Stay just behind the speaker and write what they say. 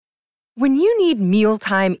When you need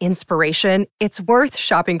mealtime inspiration, it's worth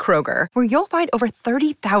shopping Kroger, where you'll find over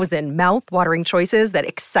 30,000 mouth-watering choices that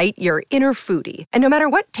excite your inner foodie. And no matter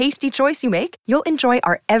what tasty choice you make, you'll enjoy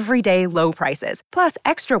our everyday low prices, plus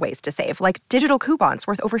extra ways to save, like digital coupons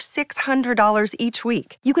worth over $600 each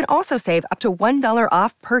week. You can also save up to $1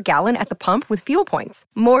 off per gallon at the pump with fuel points.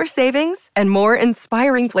 More savings and more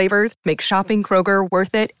inspiring flavors make shopping Kroger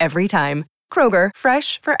worth it every time. Kroger,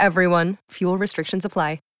 fresh for everyone. Fuel restrictions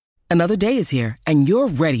apply. Another day is here, and you're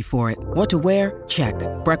ready for it. What to wear? Check.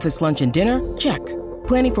 Breakfast, lunch, and dinner? Check.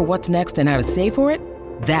 Planning for what's next and how to save for it?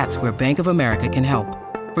 That's where Bank of America can help.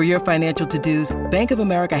 For your financial to-dos, Bank of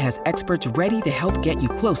America has experts ready to help get you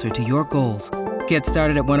closer to your goals. Get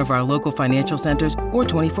started at one of our local financial centers or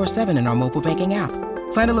 24/7 in our mobile banking app.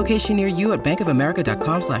 Find a location near you at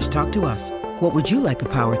bankofamerica.com/talktous. What would you like the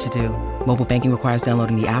power to do? Mobile banking requires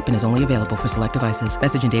downloading the app and is only available for select devices.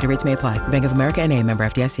 Message and data rates may apply. Bank of America N.A., member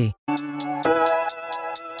FDIC.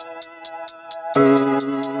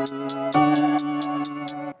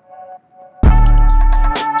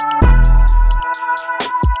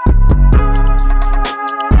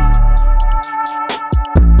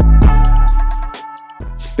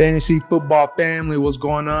 Fantasy football family, what's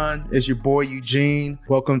going on? It's your boy Eugene.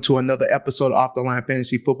 Welcome to another episode of Off the Line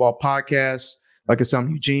Fantasy Football Podcast. Like I said, I'm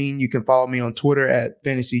Eugene. You can follow me on Twitter at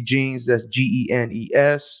FantasyGenes. That's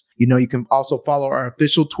Genes. You can also follow our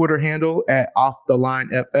official Twitter handle at Off the Line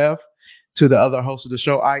FF. To the other host of the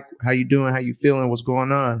show, Ike, how you doing? How you feeling? What's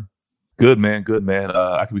going on? Good, man.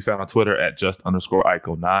 I can be found on Twitter at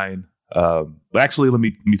just_Ike09. But actually, let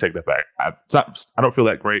me take that back. I don't feel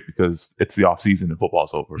that great because it's the off season and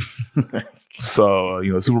football's over. So,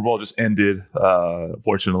 the Super Bowl just ended,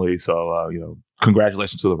 fortunately. So,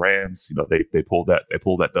 congratulations to the Rams. They pulled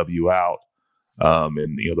that W out.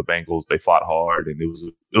 And the Bengals, they fought hard, and it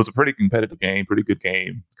was a pretty competitive game, pretty good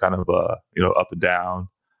game, kind of up and down.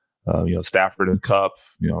 Stafford and Kupp,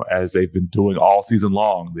 as they've been doing all season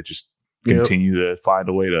long, they just continue to find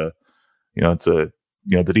a way to,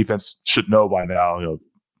 the defense should know by now,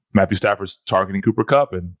 Matthew Stafford's targeting Cooper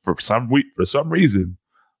Kupp, and for some reason,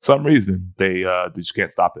 they just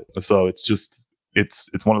can't stop it. So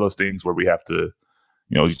it's one of those things where we have to,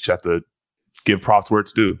 you just have to give props where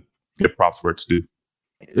it's due.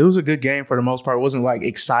 It was a good game for the most part. It wasn't like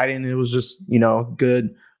exciting. It was just,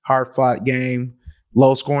 good, hard fought game,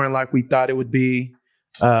 low scoring like we thought it would be.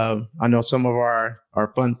 I know some of our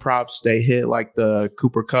fun props, they hit, like the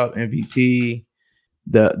Cooper Kupp MVP.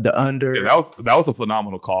 The under. Yeah, that was a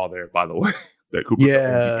phenomenal call there, by the way. That Cooper Kupp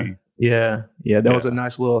MVP. Yeah. That was a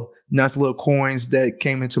nice little coins that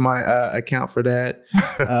came into my account for that.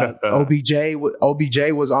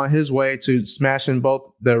 OBJ was on his way to smashing both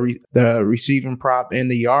the receiving prop and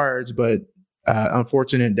the yards, but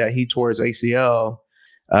unfortunate that he tore his ACL.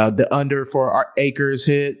 The under for our Akers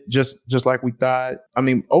hit just like we thought. I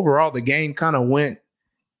mean, overall the game kind of went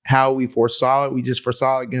how we foresaw it. We just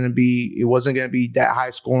foresaw it wasn't going to be that high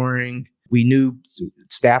scoring. We knew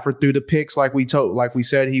Stafford threw the picks like we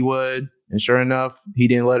said he would, and sure enough, he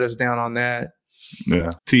didn't let us down on that.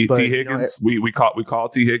 Yeah, T Higgins, we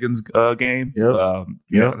called T Higgins game.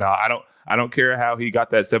 Yep. Now I don't care how he got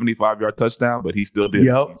that 75-yard touchdown, but he still did.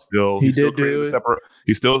 Yep. He still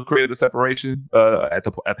created the separation at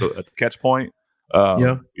the catch point.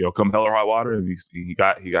 Come hell or high water, and he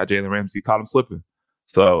got Jalen Ramsey, caught him slipping.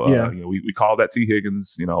 So, we called that T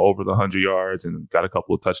Higgins, over the 100 yards and got a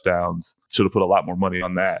couple of touchdowns. Should have put a lot more money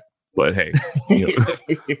on that. But hey,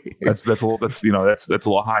 that's a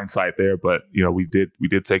little hindsight there. But we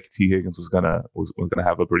did take T Higgins was gonna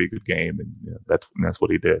have a pretty good game, and that's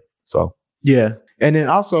what he did. So yeah, and then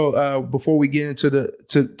also before we get into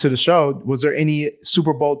the show, was there any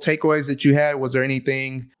Super Bowl takeaways that you had? Was there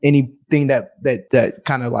anything that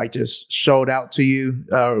kind of like just showed out to you,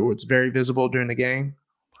 or was very visible during the game?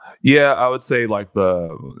 Yeah, I would say like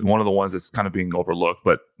one of the ones that's kind of being overlooked,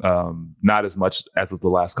 but not as much as of the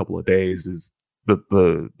last couple of days, is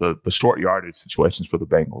the short yardage situations for the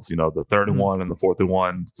Bengals. The 3rd and 1 and the 4th and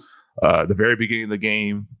 1. The very beginning of the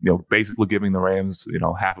game, basically giving the Rams,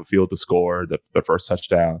 half a field to score the first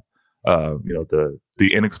touchdown. The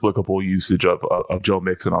inexplicable usage of Joe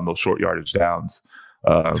Mixon on those short yardage downs.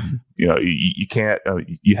 You can't.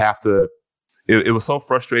 You have to. It was so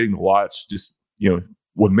frustrating to watch. Just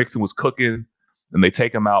when Mixon was cooking, and they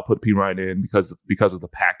take him out, put P. Ryan in because of the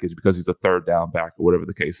package, because he's a third down back or whatever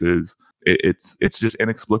the case is. It's just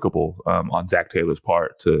inexplicable on Zach Taylor's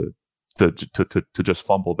part to just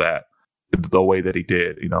fumble that the way that he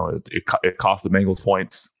did. It cost the Bengals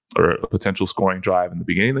points or a potential scoring drive in the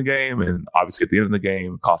beginning of the game, and obviously at the end of the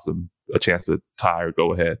game, it cost them a chance to tie or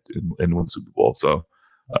go ahead and win the Super Bowl. So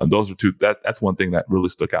Those are two. That's one thing that really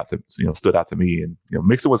stood out to me. And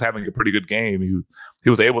Mixon was having a pretty good game. He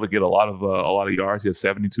was able to get a lot of yards. He had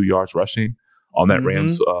 72 yards rushing on that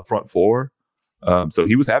Rams front four. So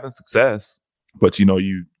he was having success. But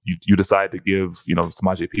you decide to give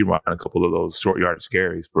Samaje Perine a couple of those short yardage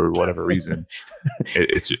carries for whatever reason.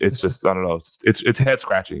 It's just, I don't know. It's head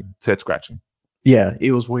scratching. It's head scratching. Yeah,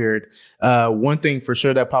 it was weird. One thing for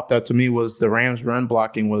sure that popped out to me was the Rams run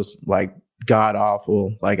blocking was like god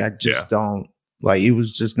awful. Like I just don't like, it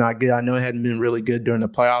was just not good. I know it hadn't been really good during the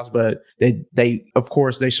playoffs, but they of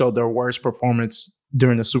course they showed their worst performance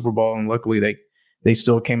during the Super Bowl, and luckily they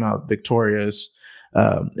still came out victorious.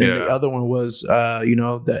 And the other one was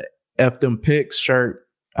the F them picks shirt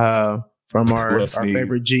from our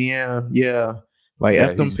favorite GM. Yeah. Like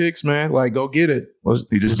F them picks, man. Like go get it. Try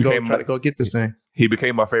to go get this thing. He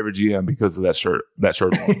became my favorite GM because of that shirt.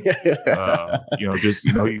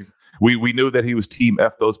 We knew that he was team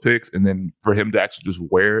F those picks, and then for him to actually just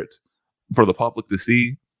wear it for the public to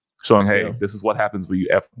see, showing, hey, this is what happens when you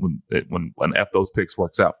when F those picks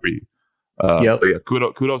works out for you. So yeah,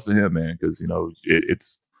 kudos to him, man, because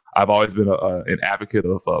I've always been an advocate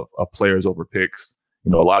of players over picks. A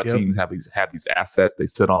lot of teams have these assets they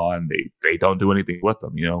sit on. They don't do anything with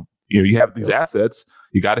them. You have these assets,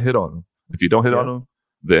 you got to hit on them. If you don't hit on them,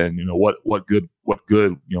 then what good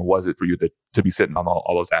was it for you to be sitting on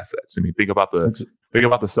all those assets? I mean, think about the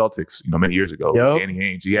Celtics. Many years ago, Danny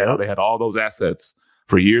Ainge. They had all those assets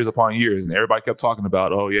for years upon years, and everybody kept talking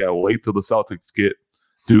about, wait till the Celtics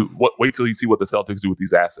wait till you see what the Celtics do with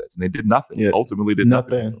these assets, and they did nothing. Yeah. Ultimately, did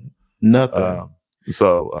nothing.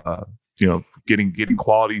 Getting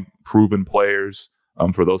quality, proven players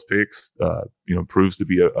for those picks, proves to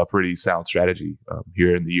be a pretty sound strategy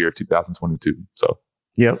here in the year of 2022. So,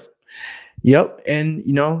 yep. And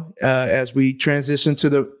as we transition to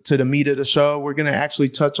the meat of the show, we're going to actually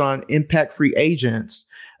touch on impact free agents.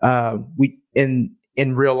 We in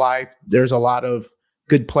real life, there's a lot of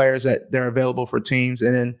good players that they're available for teams,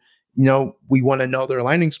 and then we want to know their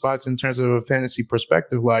landing spots in terms of a fantasy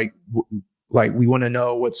perspective. Like we want to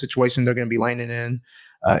know what situation they're going to be landing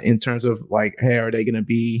in terms of like, hey, how are they going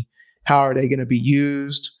to be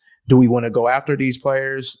used? Do we want to go after these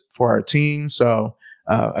players for our team? So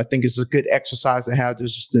I think it's a good exercise to have,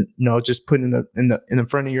 just put in the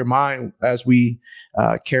front of your mind as we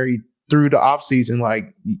carry through the off season.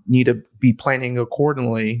 Like, you need to be planning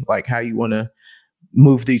accordingly, like how you want to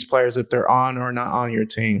move these players if they're on or not on your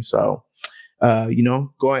team. So,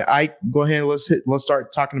 go ahead. Let's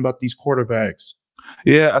start talking about these quarterbacks.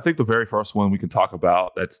 Yeah, I think the very first one we can talk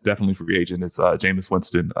about that's definitely free agent is Jameis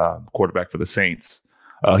Winston, quarterback for the Saints.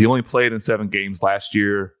 He only played in 7 games last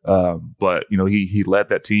year, but he led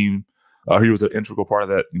that team. He was an integral part of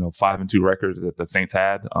that 5-2 record that the Saints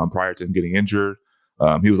had prior to him getting injured.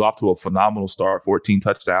 He was off to a phenomenal start: 14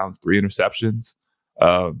 touchdowns, 3 interceptions.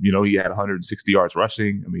 He had 160 yards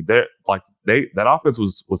rushing. I mean, that offense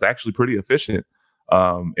was actually pretty efficient,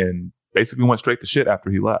 and basically went straight to shit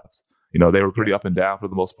after he left. They were pretty up and down for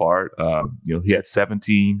the most part. He had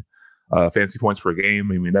 17 fantasy points per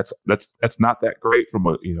game. I mean, that's not that great from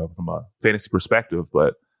a fantasy perspective,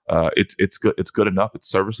 but it's good. It's good enough. It's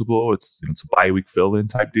serviceable. It's a bye week fill in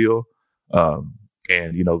type deal. And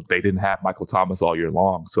they didn't have Michael Thomas all year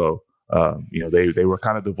long, so they were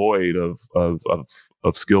kind of devoid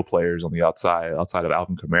of skill players on the outside of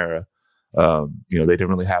Alvin Kamara. They didn't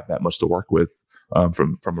really have that much to work with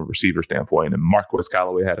from a receiver standpoint. And Marquez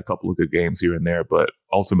Callaway had a couple of good games here and there, but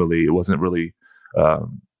ultimately it wasn't really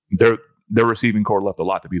their receiving core left a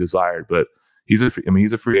lot to be desired. But he's a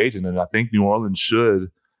free agent, and I think New Orleans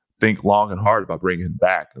should think long and hard about bringing him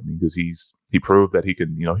back. I mean, because he proved that he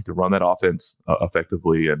can run that offense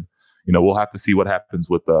effectively, and we'll have to see what happens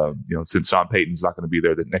with since Sean Payton's not going to be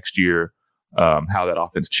there the next year, how that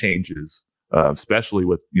offense changes, especially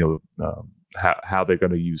with how they're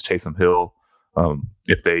going to use Taysom Hill.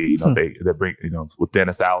 If they bring with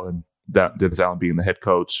Dennis Allen being the head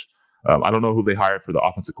coach. I don't know who they hired for the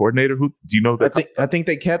offensive coordinator. Who do you know? I think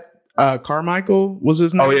they kept Carmichael was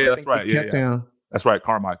his name. Oh yeah, that's right. Him. That's right,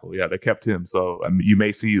 Carmichael. Yeah, they kept him. So you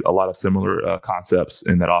may see a lot of similar concepts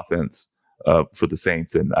in that offense for the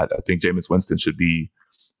Saints, and I think Jameis Winston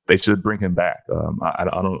they should bring him back. I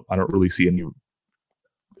don't really see any.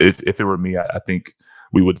 If it were me, I think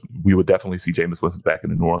we would definitely see Jameis Winston back in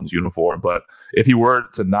the New Orleans uniform. But if he were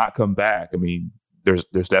to not come back, I mean, there's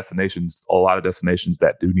a lot of destinations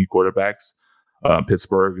that do need quarterbacks.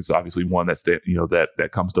 Pittsburgh is obviously one that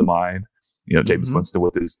comes to mind. Jameis Winston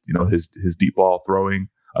with his deep ball throwing.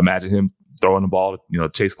 Imagine him throwing the ball,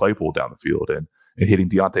 Chase Claypool down the field and hitting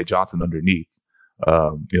Deontay Johnson underneath.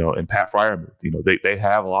 and Pat Freiermuth. They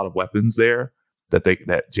have a lot of weapons there that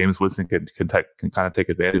Jameis Winston can kind of take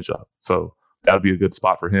advantage of. So that would be a good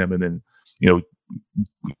spot for him. And then,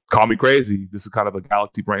 call me crazy. This is kind of a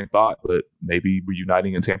galaxy brain thought, but maybe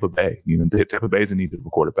reuniting in Tampa Bay. Tampa Bay is in need of a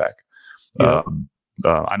quarterback. Yeah.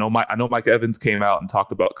 I know Mike Evans came out and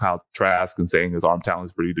talked about Kyle Trask and saying his arm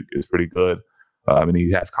talent is pretty good, and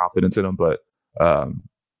he has confidence in him. But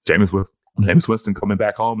Jameis Winston coming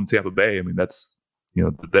back home in Tampa Bay, I mean, that's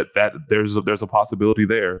that there's a possibility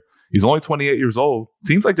there. He's only 28 years old.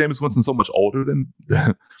 Seems like Jameis Winston's so much older than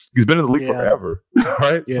he's been in the league forever,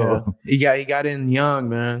 right? Yeah, so, he got in young,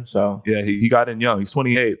 man. So yeah, he got in young. He's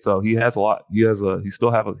 28, so he has a lot. He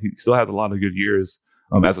still has a lot of good years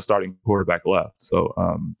as a starting quarterback left. So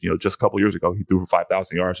just a couple years ago, he threw for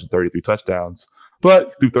 5,000 yards and 33 touchdowns,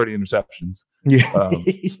 but threw 30 interceptions. Yeah.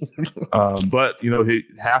 But he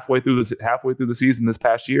halfway through the season this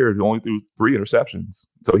past year, he only threw 3 interceptions.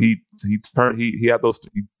 So he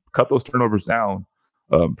cut those turnovers down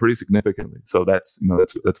pretty significantly. So that's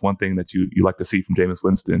one thing that you like to see from Jameis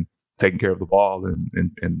Winston, taking care of the ball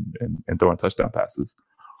and throwing touchdown passes.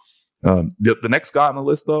 The next guy on the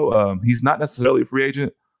list, though, he's not necessarily a free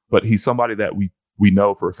agent, but he's somebody that we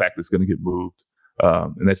know for a fact is going to get moved.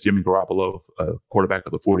 And that's Jimmy Garoppolo, quarterback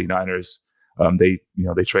of the 49ers. They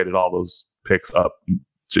traded all those picks up.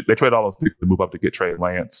 They traded all those picks to move up to get Trey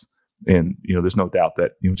Lance. And, there's no doubt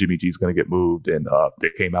that, Jimmy G is going to get moved. And they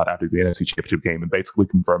came out after the NFC Championship game and basically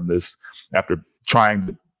confirmed this after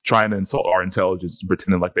trying to insult our intelligence and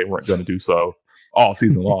pretending like they weren't going to do so all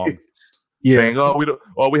season long. Yeah. Saying,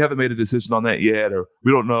 we haven't made a decision on that yet, or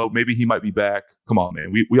we don't know. Maybe he might be back. Come on,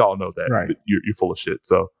 man. We all know that. Right. You're full of shit.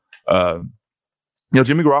 So,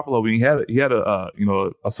 Jimmy Garoppolo, he had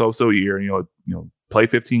a so-so year. Played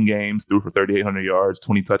 15 games, threw for 3,800 yards,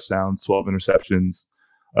 20 touchdowns, 12 interceptions.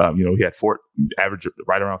 He had average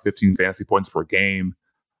right around 15 fantasy points per game.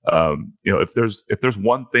 If there's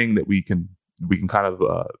one thing that we can kind of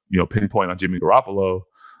pinpoint on Jimmy Garoppolo,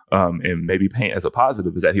 and maybe paint as a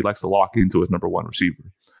positive, is that he likes to lock into his number one receiver.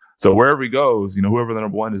 So wherever he goes, whoever the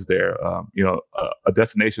number one is there, a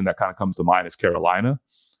destination that kind of comes to mind is Carolina.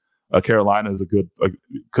 Carolina is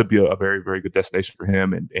could be a very, very good destination for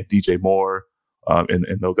him and DJ Moore, and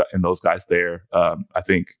those guys there. I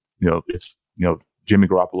think if Jimmy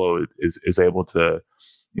Garoppolo is able to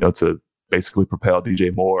basically propel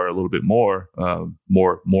DJ Moore a little bit more,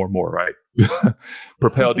 right?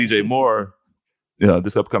 Propel DJ Moore,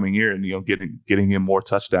 this upcoming year, and getting him more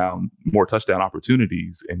touchdown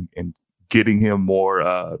opportunities, and getting him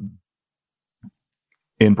more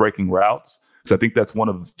in breaking routes. So I think that's one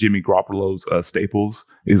of Jimmy Garoppolo's staples.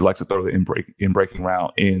 He likes to throw the in breaking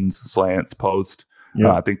route, ins, slants, post.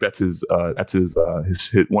 Yeah. I think that's his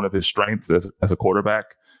one of his strengths as a quarterback.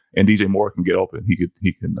 And DJ Moore can get open. He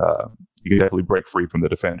can definitely break free from the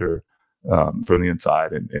defender from the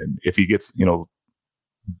inside. And if he gets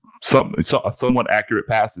somewhat accurate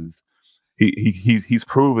passes, he's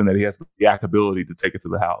proven that he has the yak ability to take it to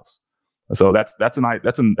the house. So that's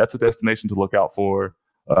a destination to look out for.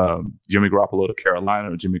 Jimmy Garoppolo to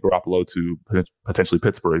Carolina, or Jimmy Garoppolo to potentially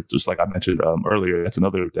Pittsburgh, just like I mentioned earlier. That's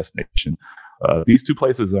another destination. These two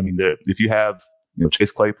places, I mean, if you have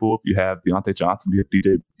Chase Claypool, if you have Deontay Johnson, you have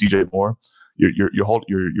DJ Moore,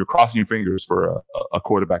 you're crossing your fingers for a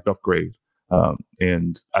quarterback upgrade.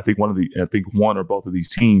 And I think one or both of these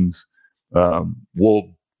teams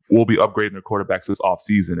will be upgrading their quarterbacks this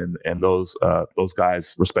offseason, and those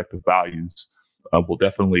guys' respective values will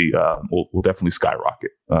definitely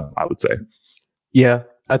skyrocket. I would say. Yeah,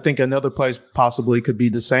 I think another place possibly could be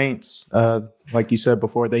the Saints. Like you said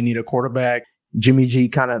before, they need a quarterback. Jimmy G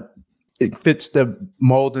it fits the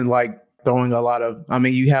mold in like throwing a lot of. I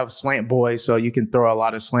mean, you have slant boy, so you can throw a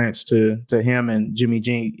lot of slants to him, and Jimmy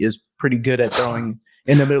G is pretty good at throwing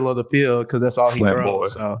in the middle of the field because that's all slant he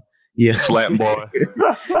throws. Boy. So yeah, slant boy.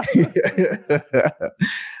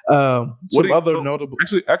 Notable.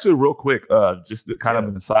 Actually, real quick, just kind of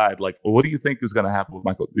an aside. Like, what do you think is going to happen with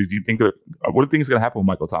Michael? What do you think is going to happen with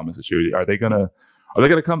Michael Thomas this year? Are they going to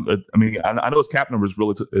come? I mean, I know his cap number is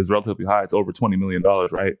relatively high. It's over $20 million,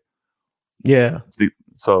 right? Yeah.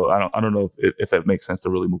 So I don't know if it makes sense to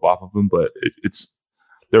really move off of him, but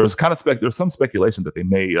there's some speculation that they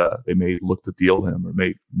may look to deal him or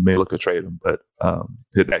may look to trade him, but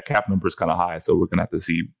that cap number is kind of high, so we're gonna have to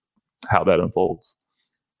see how that unfolds.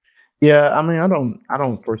 Yeah, I mean, I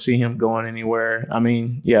don't foresee him going anywhere. I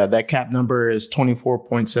mean, yeah, that cap number is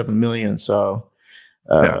 $24.7 million, so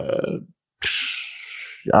I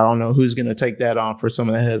don't know who's gonna take that on for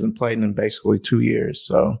someone that hasn't played in basically 2 years.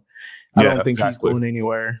 So I don't think he's going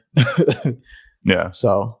anywhere. Yeah.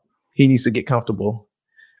 So he needs to get comfortable.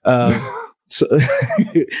 So,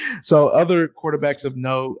 so other quarterbacks of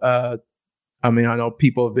note. I know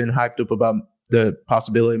people have been hyped up about the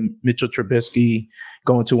possibility of Mitchell Trubisky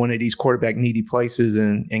going to one of these quarterback needy places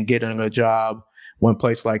and getting a job. One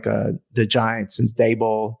place like the Giants, since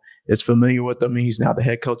Daboll is familiar with them, and he's now the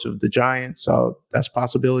head coach of the Giants. So that's a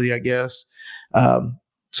possibility, I guess.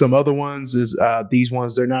 Some other ones is these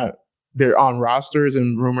ones, they're on rosters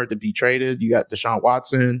and rumored to be traded. You got Deshaun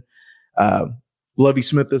Watson. Lovie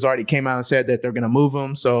Smith has already came out and said that they're going to move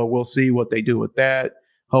him. So we'll see what they do with that.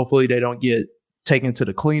 Hopefully they don't get taken to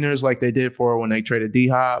the cleaners like they did for when they traded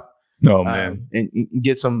D-Hop. No, man. And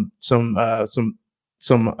get some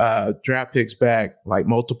draft picks back, like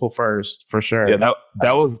multiple first for sure. Yeah,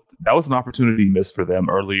 that was an opportunity missed for them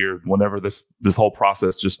earlier. Whenever this whole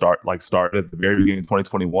process just started at the very beginning of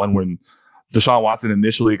 2021, when Deshaun Watson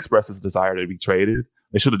initially expressed his desire to be traded,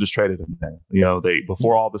 they should have just traded him then.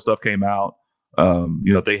 Before all this stuff came out,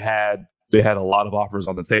 they had a lot of offers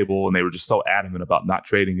on the table, and they were just so adamant about not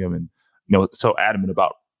trading him, and so adamant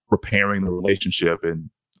about repairing the relationship. And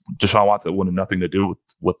Deshaun Watson wanted nothing to do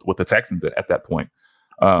with the Texans at that point.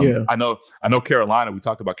 I know Carolina. We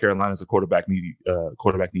talked about Carolina as a quarterback needy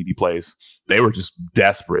place. They were just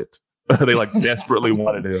desperate. They desperately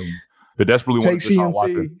wanted him. They desperately wanted Deshaun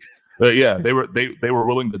Watson. They were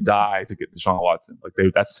willing to die to get Deshaun Watson.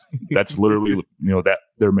 That's literally that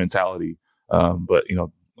their mentality. But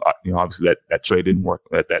obviously that trade didn't work.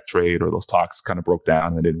 That trade or those talks kind of broke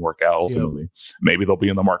down and didn't work out ultimately. Yeah. Maybe they'll be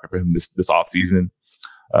in the market for him this offseason.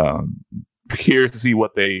 Curious to see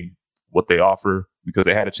what they offer, because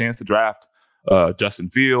they had a chance to draft Justin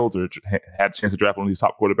Fields, or had a chance to draft one of these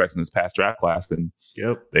top quarterbacks in this past draft class, and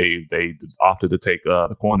they opted to take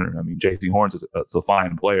the corner. I mean, J.C. Horns is a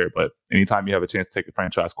fine player, but anytime you have a chance to take a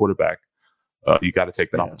franchise quarterback, you got to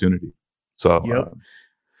take that opportunity. So.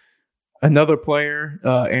 Another player,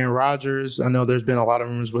 Aaron Rodgers. I know there's been a lot of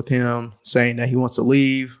rumors with him saying that he wants to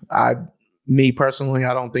leave. Me personally,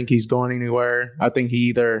 I don't think he's going anywhere. I think he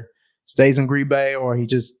either stays in Green Bay or he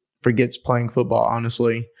just forgets playing football.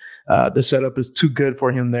 Honestly, the setup is too good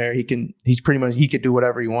for him there. He could do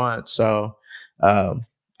whatever he wants. So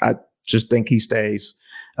I just think he stays.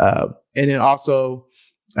 And then also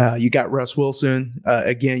you got Russ Wilson.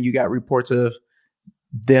 Again, you got reports of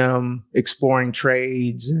them exploring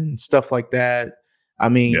trades and stuff like that. I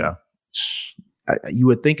mean, you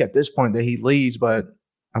would think at this point that he leaves, but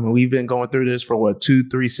I mean, we've been going through this for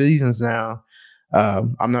 2-3 seasons now.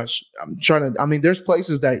 I'm trying to. I mean, there's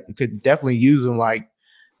places that could definitely use him, like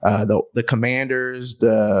the Commanders.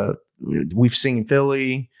 We've seen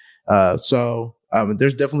Philly, so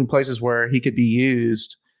there's definitely places where he could be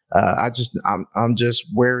used. I'm just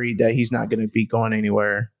worried that he's not going to be going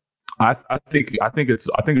anywhere. I think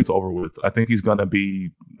it's over with. I think he's gonna be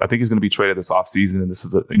traded this offseason, and this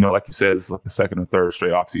is like you said, it's like the second or third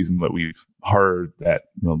straight offseason that we've heard that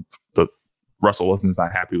the Russell Wilson's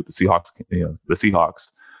not happy with the Seahawks.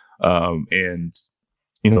 And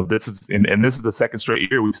this is the second straight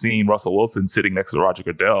year we've seen Russell Wilson sitting next to Roger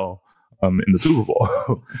Goodell in the Super Bowl,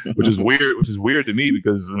 which is weird to me,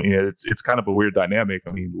 because it's kind of a weird dynamic.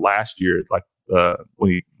 I mean, last year,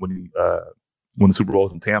 when the Super Bowl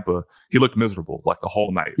was in Tampa, he looked miserable like the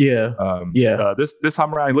whole night. This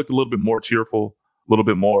time around, he looked a little bit more cheerful, a little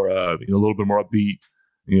bit more upbeat.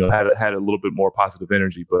 Had a little bit more positive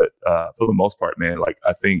energy. But for the most part, man,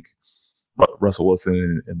 I think Russell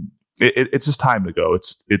Wilson and it's just time to go.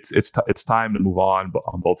 It's time to move on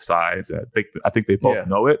both sides. I think they both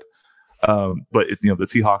know it. But the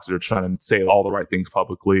Seahawks are trying to say all the right things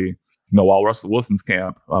publicly. While Russell Wilson's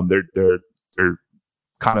camp, they're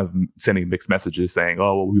kind of sending mixed messages saying,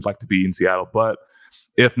 "Oh, well, we'd like to be in Seattle, but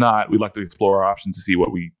if not, we'd like to explore our options to see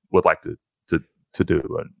what we would like to do,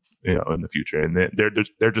 in the future." And they're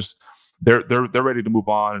ready to move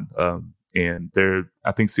on. And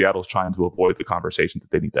I think Seattle's trying to avoid the conversation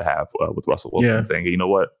that they need to have with Russell Wilson, saying, "Hey, you know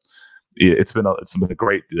what? It's been a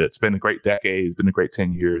great decade. It's been a great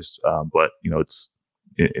 10 years. But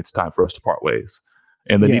it's time for us to part ways."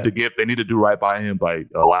 And they need to do right by him by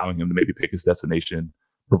allowing him to maybe pick his destination,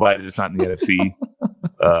 provided it's not in the NFC.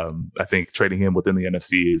 I think trading him within the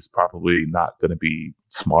NFC is probably not going to be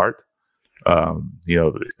smart.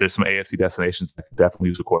 There's some AFC destinations that could definitely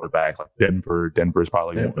use a quarterback, like Denver. Denver's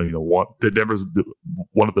probably Denver's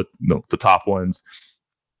one of the top ones.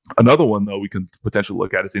 Another one though we can potentially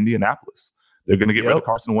look at is Indianapolis. They're going to get rid of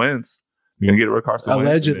Carson Wentz. You're going to get rid of Carson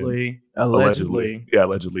Wentz. Allegedly,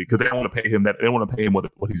 because they don't want to pay him that. They don't want to pay him what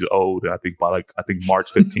he's owed. I think by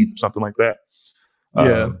March 15th or something like that.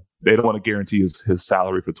 They don't want to guarantee his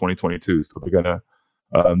salary for 2022, so they're gonna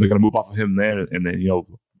move off of him there, and then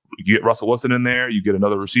you get Russell Wilson in there, you get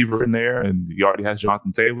another receiver in there, and he already has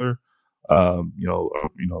Jonathan Taylor.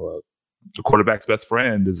 The quarterback's best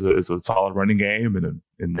friend is a solid running game,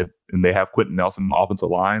 and they have Quentin Nelson on the offensive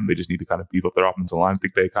line. They just need to kind of beef up their offensive line. I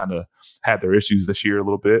think they kind of had their issues this year a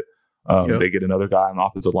little bit. They get another guy on the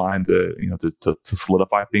offensive line to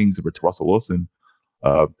solidify things over to Russell Wilson.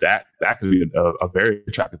 That could be a very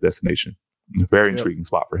attractive destination, a very intriguing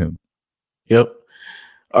spot for him. Yep.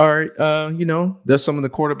 All right. That's some of the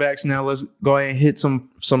quarterbacks. Now let's go ahead and hit some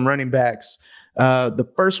running backs. The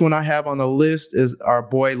first one I have on the list is our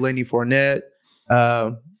boy Lenny Fournette.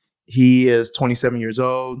 He is 27 years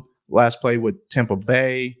old. Last played with Tampa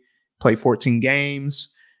Bay. Played 14 games.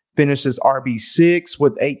 Finishes RB6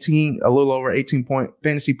 with a little over 18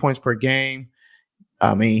 fantasy points per game.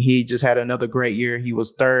 I mean, he just had another great year. He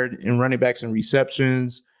was third in running backs and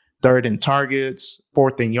receptions, third in targets,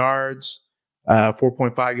 fourth in yards,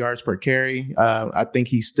 4.5 yards per carry. I think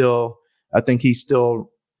he's still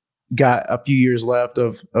got a few years left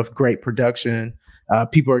of great production.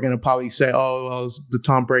 People are going to probably say, "Oh, well, it's the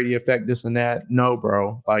Tom Brady effect, this and that." No,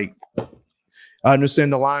 bro. Like, I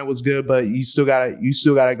understand the line was good, but you still gotta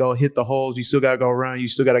go hit the holes. You still gotta go run. You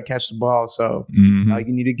still gotta catch the ball. So you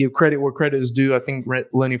need to give credit where credit is due. I think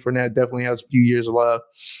Lenny Fournette definitely has a few years left.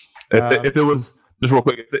 If it was just real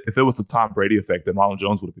quick, if it was the Tom Brady effect, then Ronald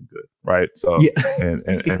Jones would have been good, right? So and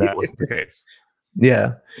that wasn't the case.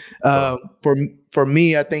 Yeah. For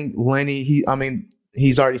me, I think Lenny.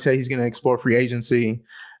 He's already said he's going to explore free agency.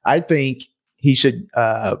 I think he should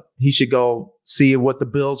go see what the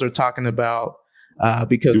Bills are talking about.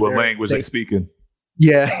 Because see what language they're speaking.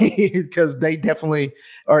 Yeah, because they definitely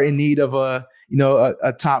are in need of a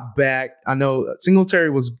top back. I know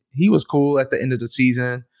Singletary was cool at the end of the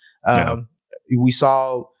season. We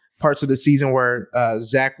saw parts of the season where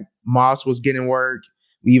Zach Moss was getting work.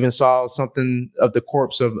 We even saw something of the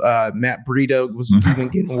corpse of Matt Breida was even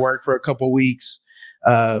getting work for a couple of weeks.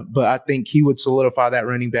 But I think he would solidify that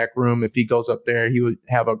running back room if he goes up there. He would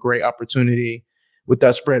have a great opportunity with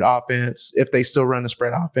that spread offense, if they still run a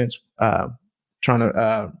spread offense, trying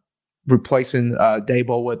to replacing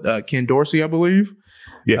Daboll with Ken Dorsey, I believe.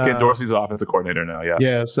 Yeah, Ken Dorsey's the offensive coordinator now. Yeah.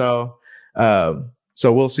 Yeah. So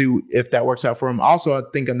we'll see if that works out for him. Also, I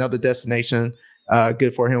think another destination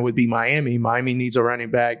good for him would be Miami. Miami needs a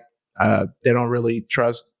running back. They don't really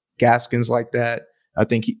trust Gaskins like that. I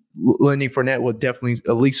think Lenny Fournette will definitely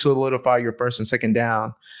at least solidify your first and second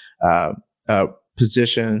down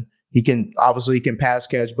position. He can pass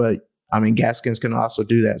catch, but I mean Gaskins can also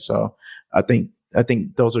do that. So I think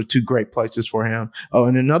those are two great places for him. Oh,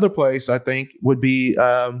 and another place I think would be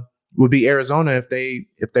Arizona if they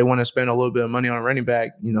want to spend a little bit of money on a running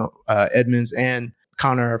back. Edmonds and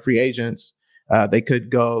Connor are free agents. They could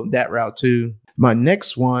go that route too. My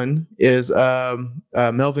next one is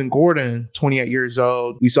Melvin Gordon, 28 years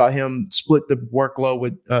old. We saw him split the workload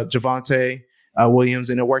with Javonte Williams,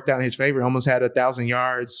 and it worked out in his favor. Almost had 1,000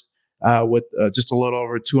 yards with just a little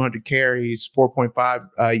over 200 carries,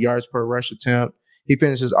 4.5 yards per rush attempt. He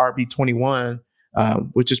finishes RB21,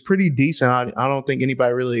 which is pretty decent. I don't think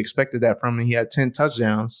anybody really expected that from him. He had 10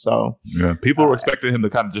 touchdowns. So yeah, people were expecting him to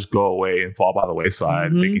kind of just go away and fall by the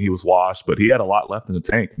wayside, thinking he was washed. But he had a lot left in the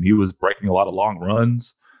tank, and he was breaking a lot of long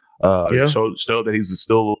runs. Showed that he was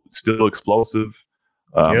still explosive.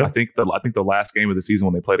 I think the last game of the season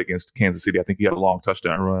when they played against Kansas City, I think he had a long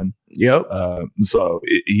touchdown run. Yep. So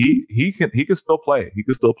he can still play. He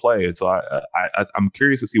can still play. And so I'm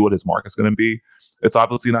curious to see what his market's going to be. It's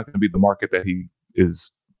obviously not going to be the market that he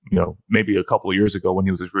is, maybe a couple of years ago when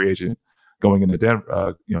he was a free agent going into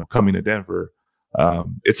Denver, coming to Denver.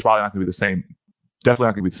 It's probably not going to be the same. Definitely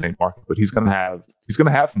not going to be the same market, but he's going to have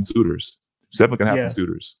some suitors. He's definitely going to have some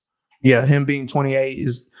suitors. Yeah, him being 28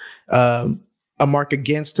 is a mark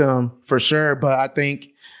against him for sure. But I think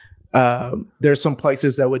there's some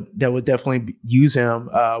places that would definitely use him.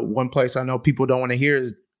 One place I know people don't want to hear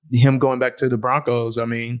is him going back to the Broncos. I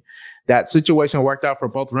mean, that situation worked out for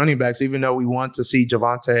both running backs, even though we want to see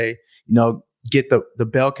Javonte, get the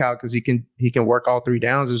bell cow because he can work all three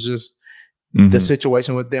downs. It's just the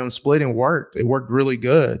situation with them splitting worked. It worked really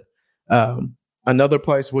good. Another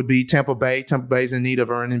place would be Tampa Bay. Tampa Bay is in need of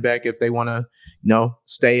a running back if they want to,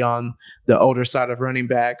 stay on the older side of running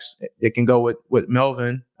backs. It can go with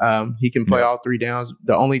Melvin. He can play all three downs.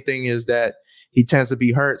 The only thing is that he tends to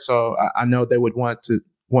be hurt, so I know they would want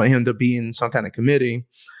him to be in some kind of committee.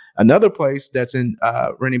 Another place that's in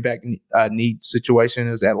running back need situation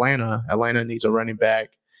is Atlanta. Atlanta needs a running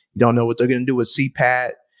back. You don't know what they're going to do with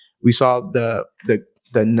CPAT. We saw the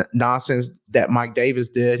nonsense that Mike Davis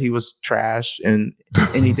did. He was trash, and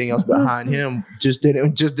anything else behind him just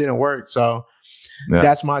didn't work. So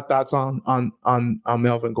that's my thoughts on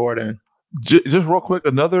Melvin Gordon. Just real quick,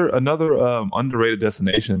 another underrated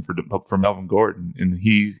destination for Melvin Gordon, and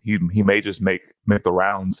he may just make the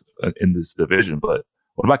rounds in this division. But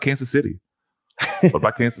what about Kansas City? What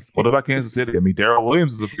about Kansas City? I mean, Darrell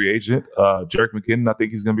Williams is a free agent. Jerick McKinnon, I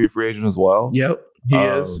think he's going to be a free agent as well. Yep, he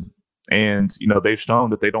is. And they've shown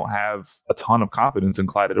that they don't have a ton of confidence in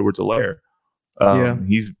Clyde Edwards-Helaire.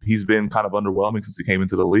 He's been kind of underwhelming since he came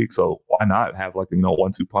into the league. So why not have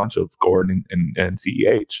 1-2 punch of Gordon and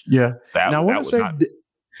CEH? Yeah. Now I want to say,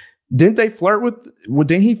 didn't he flirt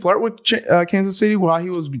with Kansas City while he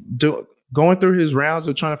was going through his rounds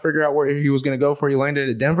of trying to figure out where he was going to go before he landed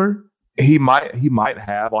at Denver? He might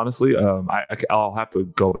have, honestly. I'll have to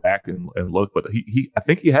go back and look, but I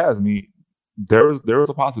think he has. I mean, there was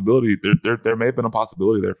a possibility. There may have been a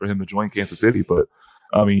possibility there for him to join Kansas City, but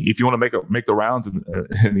I mean, if you want to make the rounds in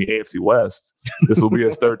the AFC West, this will be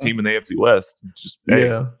his third team in the AFC West.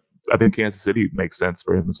 I think Kansas City makes sense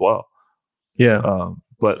for him as well. Yeah.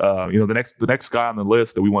 But the next guy on the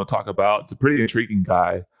list that we want to talk about, it's a pretty intriguing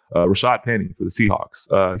guy, Rashad Penny for the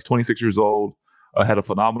Seahawks. He's 26 years old. Had a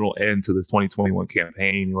phenomenal end to this 2021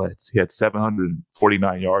 campaign. He had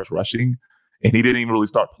 749 yards rushing, and he didn't even really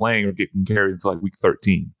start playing or getting carried until week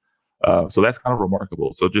 13. So that's kind of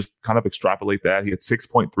remarkable. So just kind of extrapolate that. He had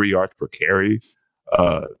 6.3 yards per carry,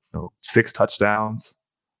 6 touchdowns.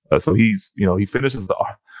 So he finishes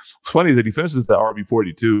it's funny that he finishes the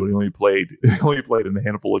RB42 and he only played in a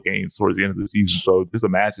handful of games towards the end of the season. So just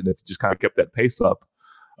imagine if he just kind of kept that pace up,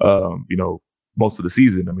 most of the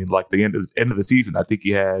season. I mean, the end of the season, I think he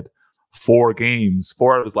had 4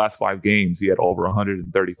 out of his last 5 games, he had over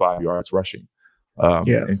 135 yards rushing.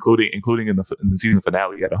 Including in the season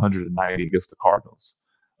finale, he had 190 against the Cardinals.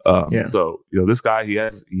 So this guy, he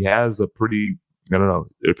has a pretty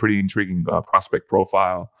intriguing prospect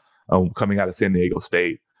profile coming out of San Diego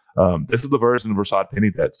State. This is the version of Rashad Penny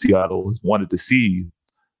that Seattle has wanted to see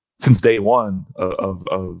since day one of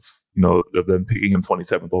them picking him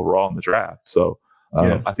 27th overall in the draft. So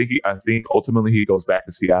I think ultimately he goes back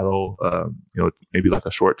to Seattle. Maybe like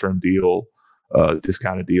a short-term deal,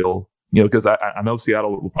 discounted deal. Because I know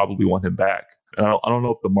Seattle will probably want him back. And I don't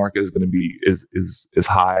know if the market is going to be as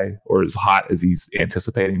high or as hot as he's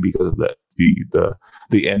anticipating because of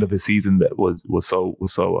the end of his season that was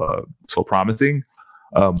so promising.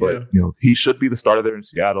 But he should be the starter there in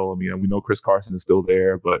Seattle. I mean, we know Chris Carson is still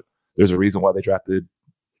there, but there's a reason why they drafted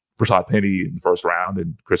Rashad Penny in the first round,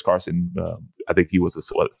 and Chris Carson, I think he was a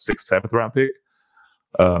 6th, 7th round pick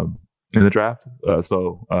in the draft.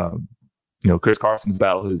 Chris Carson's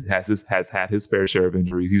battle has had his fair share of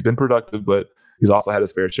injuries. He's been productive, but he's also had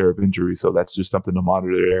his fair share of injuries. So that's just something to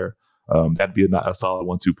monitor there. That'd be a solid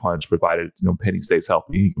 1-2 punch, provided Penny stays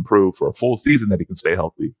healthy. He can prove for a full season that he can stay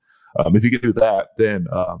healthy. If he can do that, then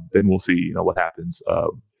we'll see what happens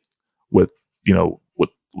with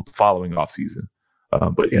the following offseason.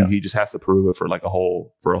 He just has to prove it for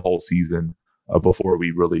a whole season before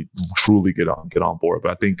we really truly get on board.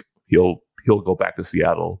 But I think he'll go back to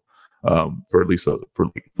Seattle for at least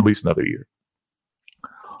another year.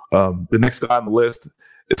 The next guy on the list,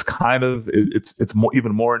 it's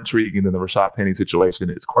even more intriguing than the Rashad Penny situation.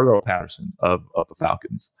 It's Cordarrelle Patterson of the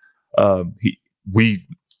Falcons.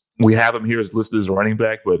 We have him here as listed as a running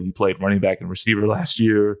back, but he played running back and receiver last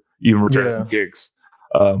year, even returned some kicks.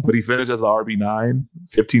 But he finished as an RB9,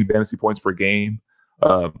 15 fantasy points per game.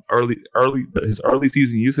 His early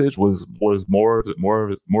season usage was more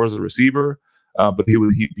as a receiver, but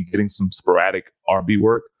he'd be getting some sporadic RB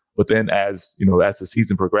work. But then as the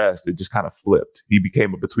season progressed, it just kind of flipped. He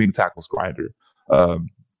became a between tackles grinder,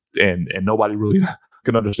 and nobody really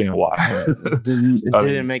can understand why. It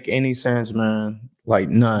didn't make any sense, man.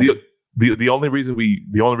 None. The only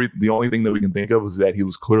thing that we can think of is that he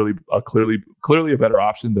was clearly a better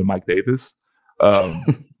option than Mike Davis.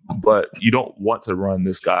 But you don't want to run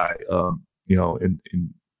this guy,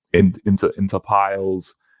 into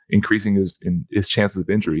piles, increasing his chances of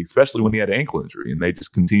injury, especially when he had an ankle injury, and they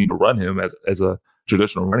just continue to run him as a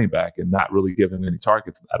traditional running back and not really give him any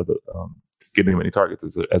targets getting him any targets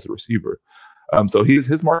as a receiver. So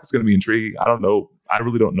his market's going to be intriguing. I don't know. I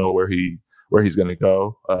really don't know where he's going to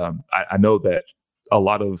go. I know that a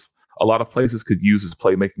lot of places could use his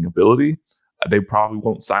playmaking ability. They probably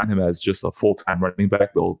won't sign him as just a full-time running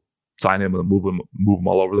back. They'll sign him and move him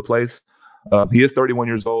all over the place. He is 31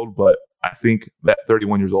 years old, but I think that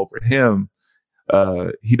 31 years old for him,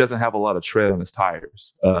 he doesn't have a lot of tread on his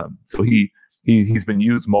tires. So he's been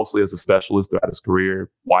used mostly as a specialist throughout his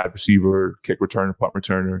career, wide receiver, kick returner, punt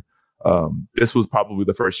returner. This was probably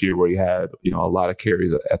the first year where he had a lot of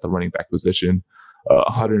carries at the running back position.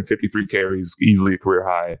 153 carries, easily a career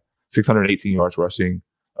high, 618 yards rushing.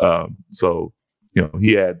 So,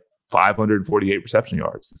 he had 548 reception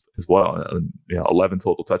yards as well, and 11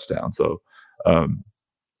 total touchdowns. So,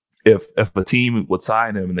 if a team would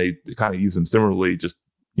sign him and they kind of use him similarly, just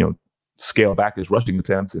scale back his rushing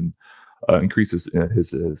attempts and increase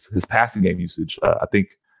his passing game usage, I think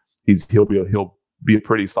he'll be a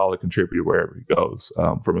pretty solid contributor wherever he goes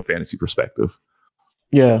from a fantasy perspective.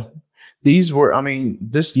 Yeah,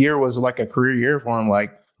 this year was like a career year for him,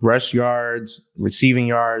 like rush yards, receiving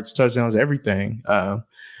yards, touchdowns, everything.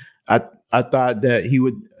 I thought that he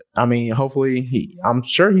would. Hopefully I'm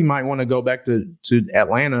sure he might want to go back to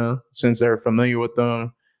Atlanta since they're familiar with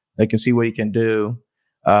them. They can see what he can do.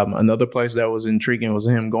 Another place that was intriguing was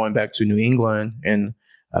him going back to New England and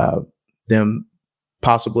them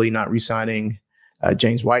possibly not re-signing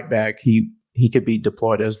James White back. He could be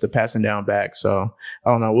deployed as the passing down back. So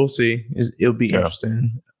I don't know. We'll see. It'll be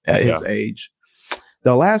interesting at his age.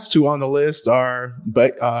 The last two on the list are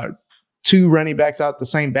two running backs out the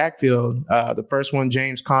same backfield. The first one,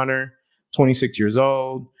 James Conner, 26 years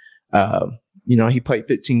old. He played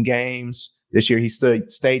 15 games. This year he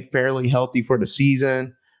stayed fairly healthy for the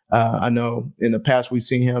season. I know in the past we've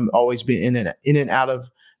seen him always be in and out of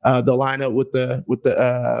the lineup with the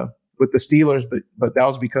Steelers, but that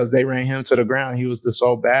was because they ran him to the ground. He was the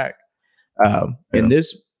sole back. In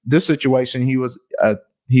this situation,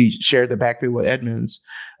 he shared the backfield with Edmonds.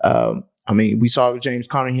 We saw James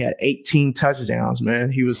Conner. He had 18 touchdowns,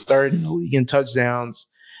 man. He was third in the league in touchdowns.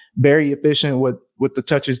 Very efficient with the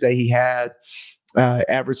touches that he had.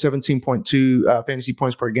 Averaged 17.2 fantasy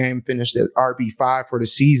points per game. Finished at RB5 for the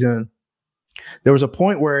season. There was a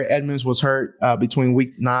point where Edmonds was hurt between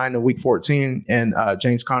week 9 and week 14, and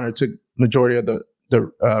James Conner took majority of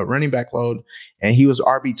the running back load, and he was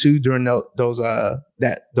RB2 during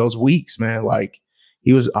those weeks, man. Like,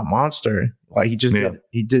 he was a monster. Like,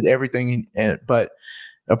 he did everything. But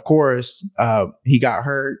of course, he got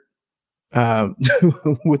hurt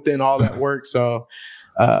within all that work. So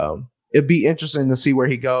it'd be interesting to see where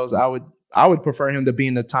he goes. I would prefer him to be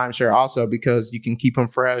in the timeshare also, because you can keep him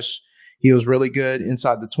fresh. He was really good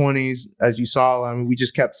inside the 20s, as you saw. We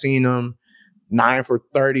just kept seeing him 9 for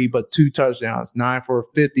 30, but 2 touchdowns, 9 for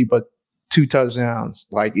 50, but 2 touchdowns.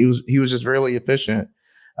 Like, he was just really efficient.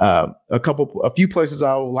 A few places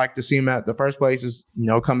I would like to see him at. The first place is,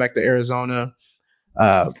 come back to Arizona,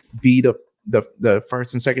 be the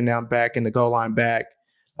first and second down back and the goal line back.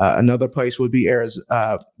 Another place would be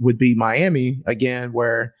Miami again,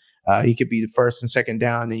 where he could be the first and second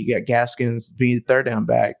down, and you got Gaskins being the third down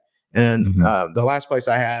back. And the last place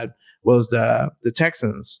I had was the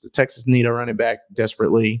Texans. The Texans need a running back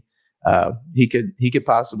desperately. He could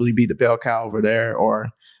possibly be the bell cow over there, or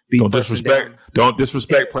Don't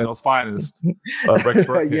disrespect Plano's finest. Rex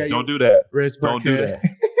Burkhead. Yeah, don't do that. Don't do that.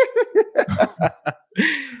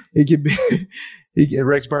 He could be.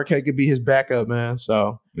 Rex Burkhead could be his backup, man.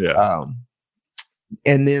 So yeah.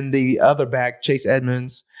 And then the other back, Chase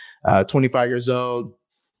Edmonds, 25 years old,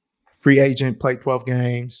 free agent, played 12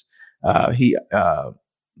 games. He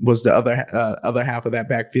was the other half of that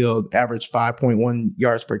backfield. Averaged 5.1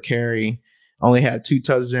 yards per carry. Only had 2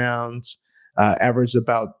 touchdowns. Averaged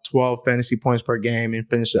about 12 fantasy points per game, and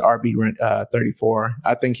finished at RB 34.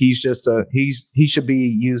 I think he should be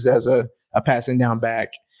used as a passing down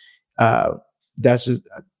back. I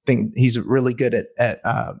think he's really good at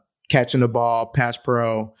catching the ball, pass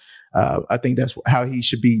pro. I think that's how he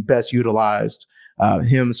should be best utilized.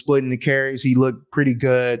 Him splitting the carries, he looked pretty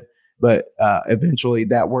good, but eventually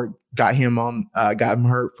that work got him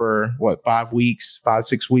hurt for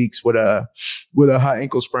 5-6 weeks with a high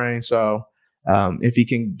ankle sprain. So if he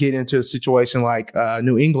can get into a situation like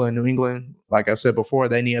New England, like I said before,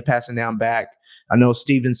 they need a passing down back. I know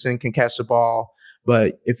Stevenson can catch the ball,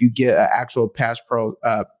 but if you get an actual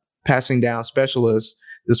passing down specialist,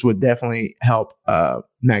 this would definitely help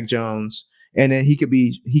Mac Jones, and then he could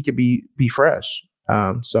be fresh.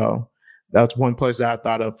 So that's one place that I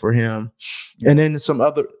thought of for him. And then some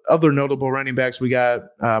other notable running backs. We got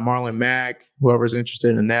Marlon Mack, whoever's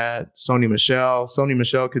interested in that. Sony Michel. Sony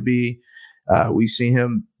Michel could be. We've seen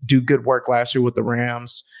him do good work last year with the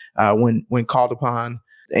Rams when called upon.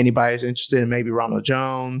 Anybody's interested in maybe Ronald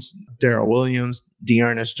Jones, Darrell Williams,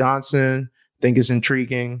 Dearness Johnson, I think is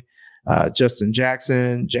intriguing. Justin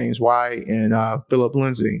Jackson, James White, and Phillip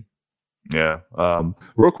Lindsay. Yeah.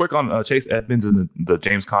 Real quick on Chase Edmonds and the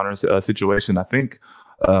James Conner situation. I think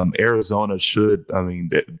Arizona should.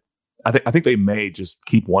 I think they may just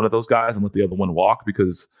keep one of those guys and let the other one walk,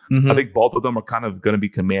 because I think both of them are kind of going to be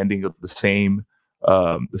commanding the same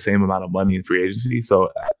amount of money in free agency. So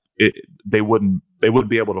they wouldn't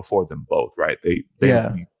be able to afford them both, right?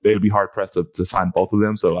 They'd be hard pressed to sign both of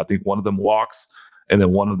them. So I think one of them walks and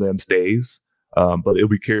then one of them stays. But it'll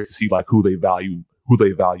be curious to see like who they value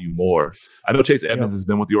more. I know Chase Edmonds has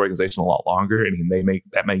been with the organization a lot longer, and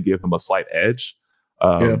that may give him a slight edge.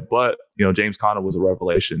 But James Conner was a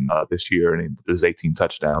revelation this year, and there's 18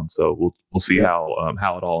 touchdowns. So we'll see how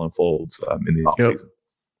it all unfolds in the offseason.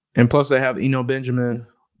 And plus, they have Eno Benjamin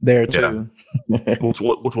there too, which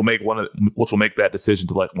will make that decision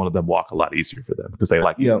to let one of them walk a lot easier for them because they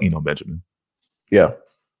like Eno Benjamin. Yeah.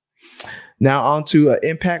 Now on to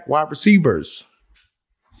impact wide receivers.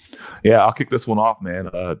 Yeah, I'll kick this one off, man.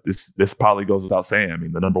 This probably goes without saying. I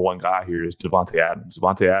mean, the number one guy here is Davante Adams.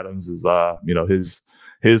 Davante Adams is,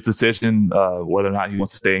 his decision whether or not he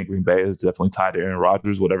wants to stay in Green Bay is definitely tied to Aaron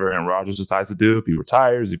Rodgers. Whatever Aaron Rodgers decides to do, if he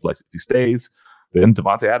retires, if he stays, then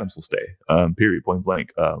Davante Adams will stay. Period. Point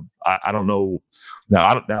blank. I don't know.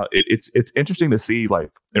 Now it's interesting to see. Like,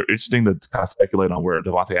 interesting to kind of speculate on where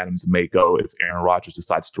Davante Adams may go if Aaron Rodgers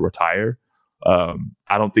decides to retire.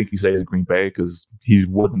 I don't think he stays in Green Bay because he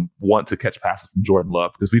wouldn't want to catch passes from Jordan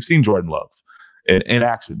Love, because we've seen Jordan Love in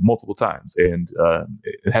action multiple times, and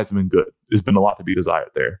it hasn't been good. There's been a lot to be desired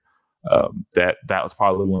there. That was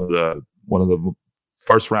probably one of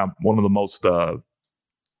the most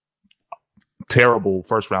terrible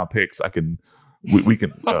first round picks we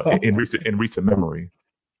can in recent memory.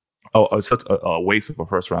 Such a waste of a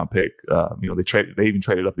first round pick. They even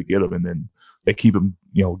traded up to get him, and then they keep him.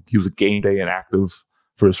 He was a game day inactive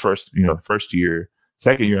for his first year.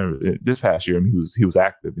 Second year, this past year, I mean, he was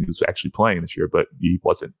active and he was actually playing this year, but he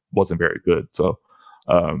wasn't very good. So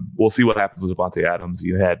we'll see what happens with Davante Adams. He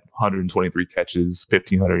had 123 catches,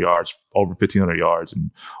 1,500 yards, over 1,500 yards, and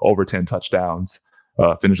over 10 touchdowns.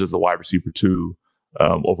 Finishes the wide receiver 2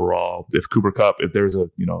 overall. If there's an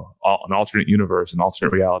alternate universe, an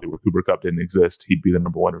alternate reality where Cooper Kupp didn't exist, he'd be the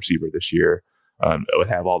number 1 receiver this year. It would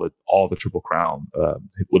have all the triple crown.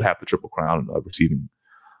 It would have the triple crown of receiving.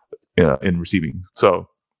 In receiving. So,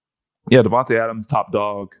 yeah, Davante Adams, top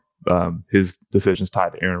dog. His decision's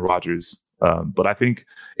tied to Aaron Rodgers. But I think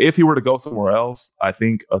if he were to go somewhere else, I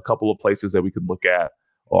think a couple of places that we could look at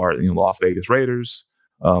are Las Vegas Raiders,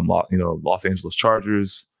 Los Angeles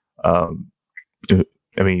Chargers. I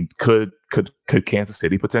mean, could Kansas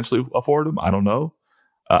City potentially afford him? I don't know.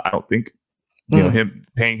 I don't think him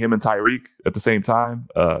paying him and Tyreek at the same time.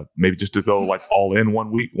 Maybe just to go like all in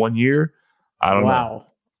 1 year. I don't know.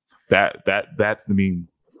 That I mean,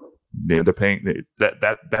 they're paying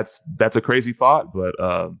that's a crazy thought, but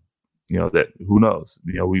that who knows?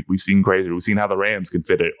 We've seen crazy. We've seen how the Rams can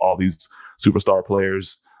fit all these superstar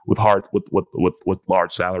players with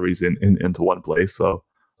large salaries into one place. So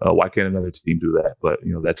why can't another team do that? But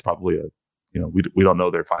that's probably we don't know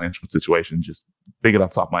their financial situation. Just thinking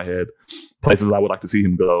off the top of my head, places I would like to see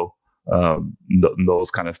him go.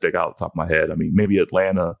 Those kind of stick out the top of my head. I mean, maybe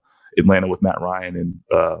Atlanta with Matt Ryan, and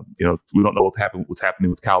we don't know what's happening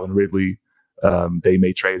with Calvin Ridley. They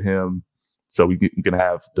may trade him, so we can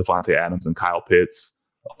have Davante Adams and Kyle Pitts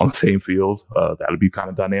on the same field. That would be kind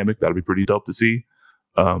of dynamic. That would be pretty dope to see.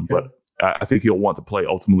 But I think he'll want to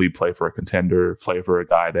ultimately play for a contender, play for a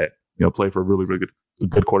guy that play for a really, really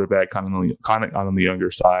good quarterback, kind of on the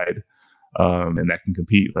younger side, and that can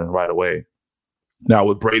compete right away. Now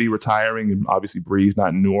with Brady retiring and obviously Breeze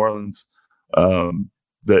not in New Orleans,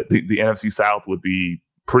 the NFC South would be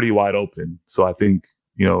pretty wide open. So I think,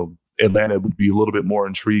 Atlanta would be a little bit more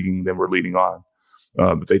intriguing than we're leading on.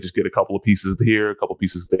 If they just get a couple of pieces here, a couple of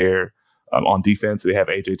pieces there. On defense, they have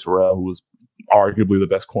A.J. Terrell, who was arguably the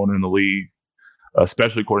best corner in the league,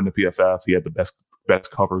 especially according to PFF. He had the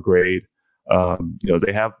best cover grade.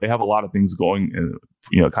 They have a lot of things going,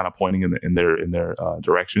 kind of pointing in their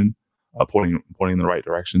direction, pointing in the right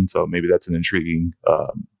direction. So maybe that's an intriguing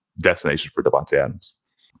destination for Davante Adams.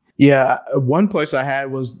 Yeah, one place I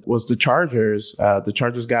had was the Chargers. The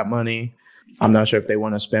Chargers got money. I'm not sure if they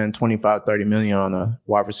want to spend 25-30 million on a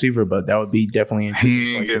wide receiver, but that would be definitely interesting.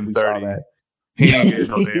 He ain't getting 30. He ain't getting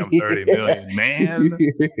no damn 30 million, man.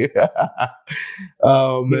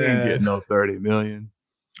 Oh man, he ain't getting no 30 million.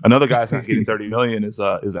 Another guy that's not getting 30 million is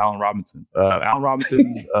Allen Robinson. Allen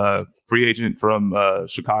Robinson, free agent from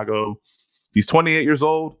Chicago. He's 28 years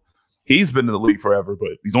old. He's been in the league forever, but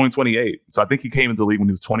he's only 28. So I think he came into the league when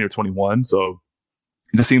he was 20 or 21. So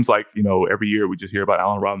it just seems like, every year we just hear about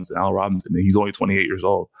Allen Robinson, and he's only 28 years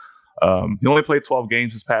old. He only played 12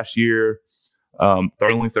 games this past year.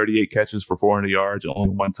 Only 38 catches for 400 yards and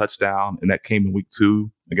only 1 touchdown. And that came in week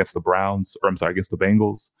 2 against the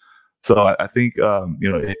Bengals. So I think,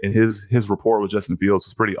 his rapport with Justin Fields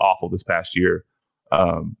was pretty awful this past year.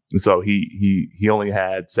 And so he only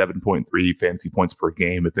had 7.3 fantasy points per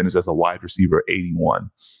game and finished as a wide receiver 81.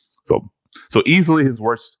 So easily his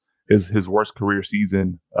worst career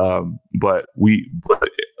season. But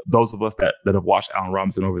those of us that have watched Allen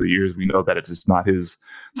Robinson over the years, we know that it's just not his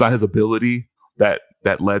ability that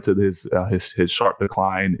led to his sharp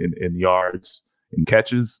decline in yards and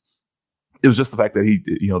catches. It was just the fact that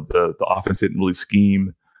the offense didn't really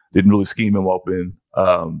scheme him open.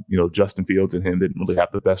 Justin Fields and him didn't really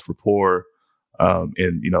have the best rapport.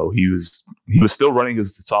 And he was still running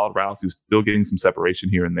his solid routes. He was still getting some separation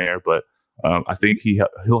here and there, but I think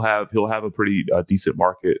he'll have a pretty decent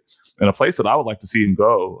market, and a place that I would like to see him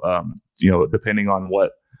go. Depending on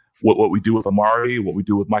what we do with Amari, what we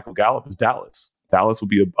do with Michael Gallup, is Dallas. Dallas would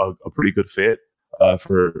be a pretty good fit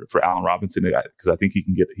for Allen Robinson, because I think he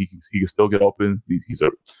can still get open. He's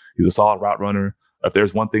a solid route runner. If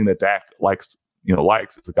there's one thing that Dak likes,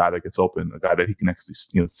 it's a guy that gets open, a guy that he can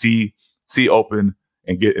actually see open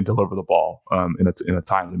and get and deliver the ball in a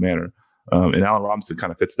timely manner. And Allen Robinson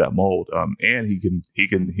kind of fits that mold. And he can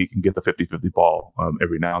get the 50-50 ball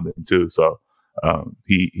every now and then too. So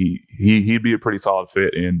he'd be a pretty solid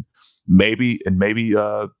fit. And maybe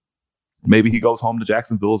he goes home to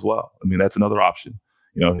Jacksonville as well. I mean, that's another option.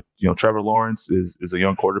 Trevor Lawrence is a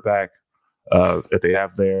young quarterback that they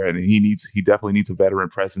have there, and he definitely needs a veteran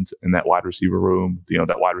presence in that wide receiver room.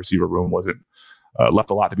 That wide receiver room wasn't left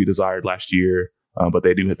a lot to be desired last year, but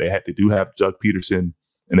they do have Doug Peterson,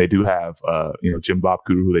 and they do have Jim Bob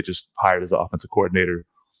Cooter, who they just hired as the offensive coordinator.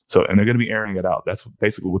 So, and they're going to be airing it out. That's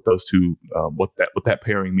basically what those two, what that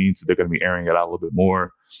pairing means. That they're going to be airing it out a little bit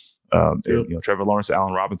more. Trevor Lawrence,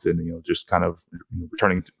 Allen Robinson, just kind of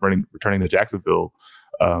returning to Jacksonville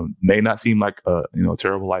may not seem like a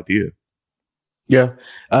terrible idea. Yeah.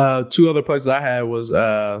 Two other places I had was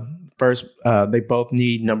first, they both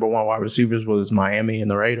need number one wide receivers, was Miami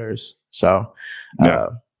and the Raiders. So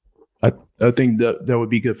I think that would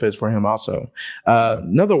be good fits for him also.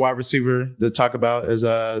 Another wide receiver to talk about is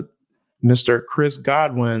Mr. Chris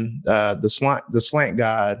Godwin, the slant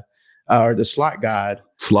god, or the slot god.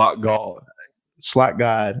 Slot god,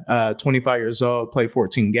 25 years old, played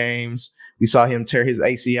 14 games. We saw him tear his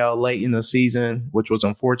ACL late in the season, which was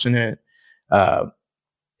unfortunate.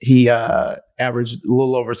 He averaged a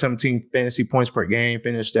little over 17 fantasy points per game,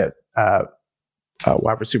 finished at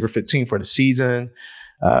wide receiver 15 for the season.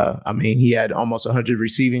 He had almost 100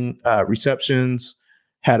 receiving receptions,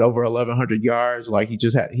 had over 1,100 yards.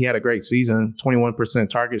 He had a great season, 21%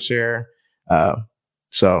 target share.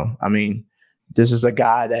 This is a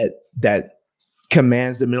guy that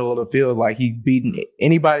commands the middle of the field. Like, he's beating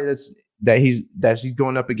anybody that he's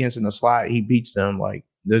going up against in the slot. He beats them. Like,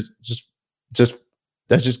 there's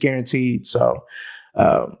that's just guaranteed. So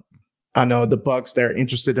I know the Bucs, they're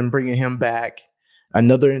interested in bringing him back.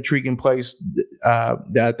 Another intriguing place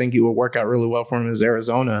that I think it would work out really well for him is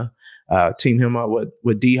Arizona. Team him up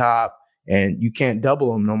with D-Hop, and you can't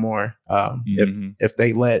double him no more. If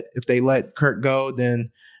they let Kirk go,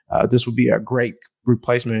 then this would be a great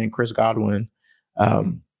replacement in Chris Godwin.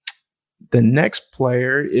 The next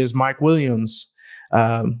player is Mike Williams,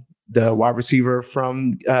 the wide receiver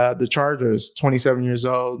from the Chargers, 27 years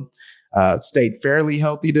old, stayed fairly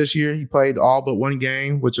healthy this year. He played all but one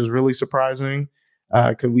game, which is really surprising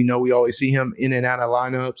because we know we always see him in and out of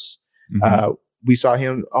lineups. We saw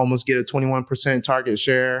him almost get a 21% target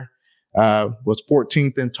share, was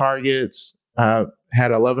 14th in targets,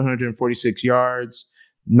 had 1,146 yards,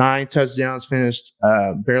 9 touchdowns, finished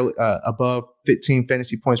barely above 15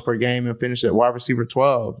 fantasy points per game, and finished at wide receiver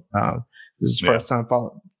 12. This is his first time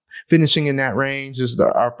finishing in that range. This is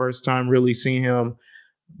our first time really seeing him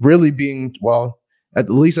really being, well, at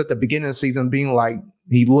least at the beginning of the season, being like,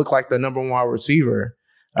 he looked like the number one wide receiver.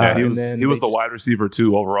 He was the wide receiver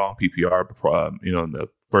 2 overall PPR, in the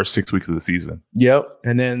first 6 weeks of the season. Yep.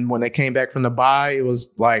 And then when they came back from the bye, it was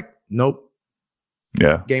like, nope.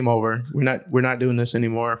 Yeah. Game over. We're not doing this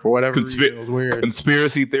anymore for whatever reason. It was weird.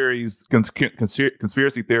 Conspiracy theorists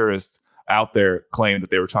out there claim that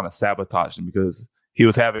they were trying to sabotage him because he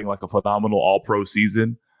was having like a phenomenal all-pro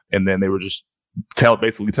season, and then they were just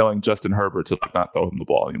basically telling Justin Herbert to not throw him the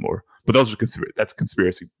ball anymore. But that's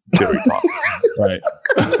conspiracy theory talk, right?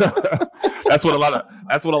 That's what a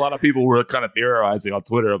lot of people were kind of theorizing on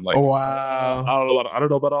Twitter. I'm like, wow, I don't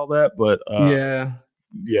know about all that, but yeah,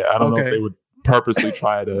 I don't know if they would purposely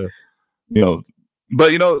try to,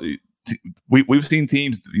 but we've seen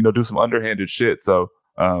teams do some underhanded shit. So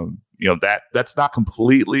that's not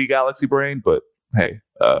completely galaxy brain, but hey,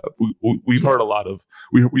 we've heard a lot of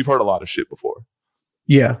shit before.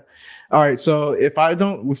 Yeah. All right. So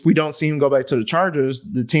if we don't see him go back to the Chargers,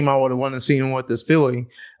 the team I would have wanted to see him with is Philly.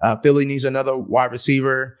 Philly needs another wide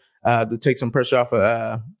receiver to take some pressure off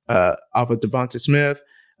of Devonta Smith.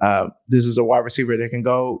 This is a wide receiver that can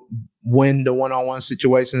go win the one-on-one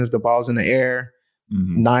situation if the ball's in the air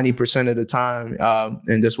 90% of the time.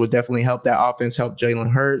 And this would definitely help that offense, help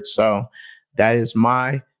Jalen Hurts. So that is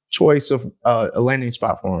my choice of a landing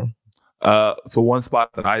spot for him. So one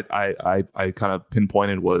spot that I kind of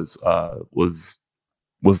pinpointed was the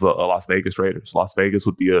Las Vegas Raiders. Las Vegas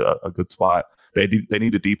would be a good spot. They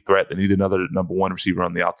need a deep threat. They need another number one receiver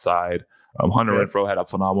on the outside. Hunter Renfrow had a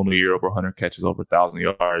phenomenal year, over 100 catches, over 1,000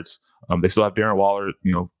 yards. They still have Darren Waller,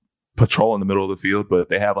 patrol in the middle of the field, but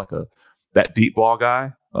they have like that deep ball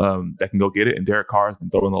guy that can go get it. And Derek Carr has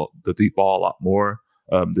been throwing the deep ball a lot more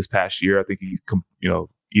this past year. I think he's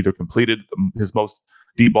either completed his most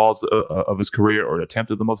deep balls of his career or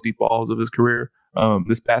attempted the most deep balls of his career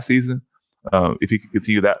this past season. If he can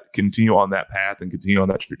continue on that path and continue on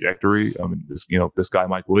that trajectory, this guy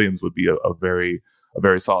Mike Williams would be a very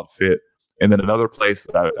solid fit. And then another place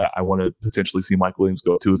that I want to potentially see Mike Williams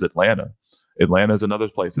go to is Atlanta. Atlanta is another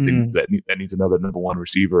place that needs another number one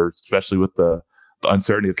receiver, especially with the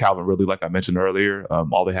uncertainty of Calvin Ridley, like I mentioned earlier.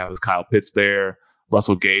 All they have is Kyle Pitts there.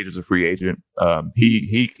 Russell Gage is a free agent.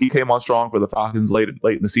 He came on strong for the Falcons late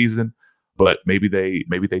in the season, but maybe they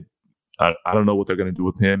I don't know what they're going to do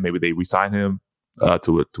with him. Maybe they re-sign him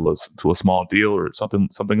to a small deal or something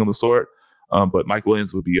of the sort. But Mike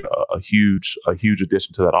Williams would be a huge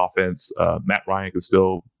addition to that offense. Matt Ryan could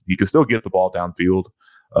still get the ball downfield.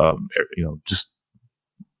 Just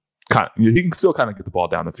kind of, he can still kind of get the ball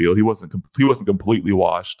down the field. He wasn't completely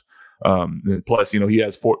washed. Plus, he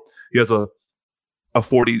has a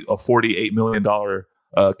 $48 million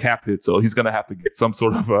cap hit, so he's going to have to get some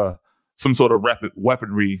sort of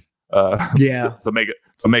weaponry to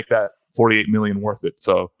make that $48 million worth it.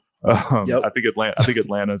 So I think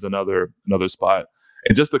Atlanta is another spot.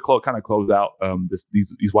 And just to kind of close out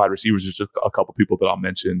these wide receivers, is just a couple people that I'll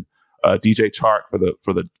mention. DJ Chark for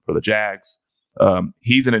the Jags.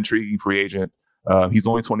 He's an intriguing free agent. He's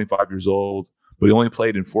only 25 years old, but he only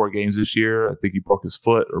played in 4 games this year. I think he broke his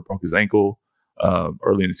foot or broke his ankle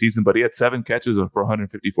early in the season, but he had 7 catches for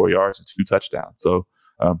 154 yards and 2 touchdowns. So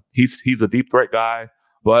he's a deep threat guy,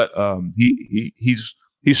 but he's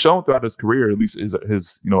shown throughout his career, at least his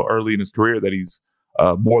early in his career, that he's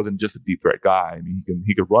more than just a deep threat guy. I mean,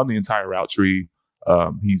 he can run the entire route tree.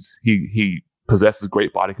 He possesses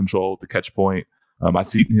great body control at the catch point. I've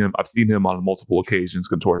seen him on multiple occasions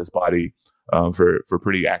contort his body for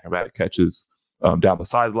pretty acrobatic catches down the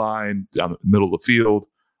sideline, down the middle of the field.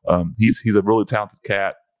 He's a really talented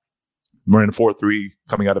cat. Ran a 4.3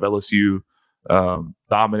 coming out of LSU.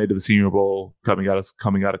 Dominated the Senior Bowl coming out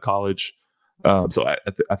of college. So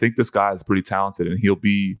I think this guy is pretty talented, and he'll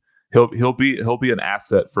be an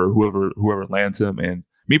asset for whoever lands him. And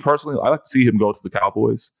me personally, I like to see him go to the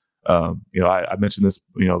Cowboys. I mentioned this,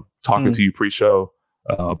 talking to you pre-show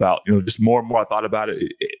about, just more and more I thought about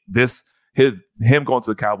it. Him going to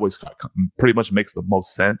the Cowboys pretty much makes the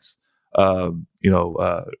most sense. In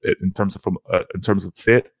terms of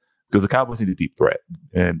fit, because the Cowboys need a deep threat,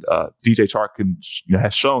 and DJ Chark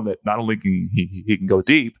has shown that not only can he can go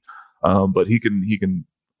deep, but he can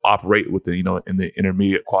operate with in the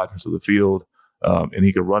intermediate quadrants of the field, and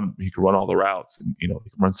he can run all the routes, and he can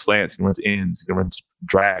run slants, he can run ends, he can run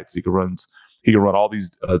drags, he can run all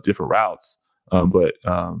these different routes.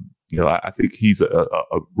 I think he's a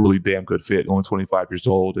really damn good fit. Only 25 years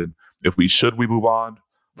old, and if we move on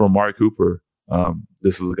from Amari Cooper,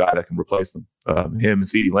 this is a guy that can replace them. Him and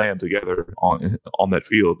CeeDee Lamb together on that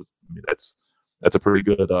field. I mean, that's a pretty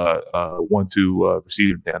good 1-2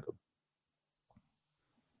 receiving tandem.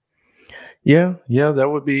 Yeah, that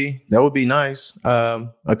would be nice.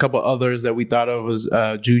 A couple others that we thought of was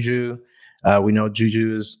Juju. We know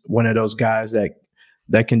Juju is one of those guys that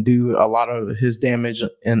can do a lot of his damage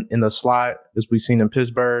in the slot, as we've seen in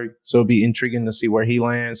Pittsburgh. So it'll be intriguing to see where he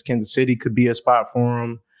lands. Kansas City could be a spot for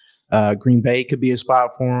him. Green Bay could be a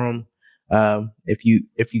spot for him. If you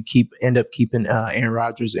end up keeping Aaron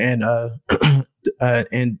Rodgers and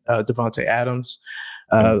Devontae Adams.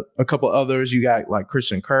 A couple others, you got like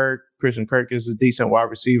Christian Kirk. Christian Kirk is a decent wide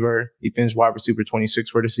receiver. He finished wide receiver 26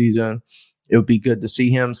 for the season. It would be good to see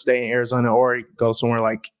him stay in Arizona or go somewhere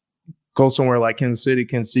like Kansas City.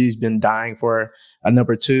 Kansas City's been dying for a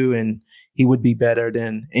number 2, and he would be better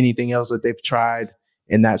than anything else that they've tried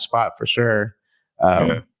in that spot for sure.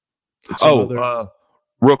 Real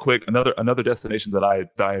quick, another destination that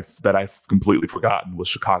I've completely forgotten was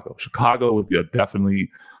Chicago. Chicago would be definitely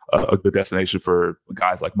a good destination for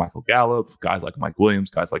guys like Michael Gallup, guys like Mike Williams,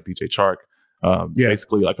 guys like DJ Chark.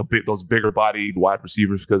 Basically like those bigger bodied wide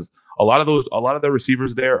receivers, because a lot of the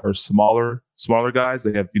receivers there are smaller guys.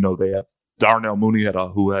 They have Darnell Mooney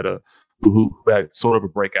who had sort of a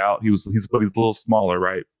breakout. He's a little smaller,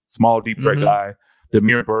 right? Small, deep threat guy.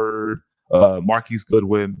 Damiere Byrd, Marquise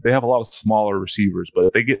Goodwin. They have a lot of smaller receivers, but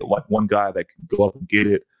if they get like one guy that can go up and get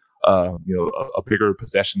it, a bigger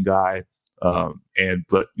possession guy, with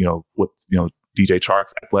DJ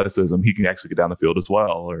Chark's athleticism, he can actually get down the field as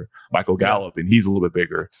well. Or Michael Gallup, and he's a little bit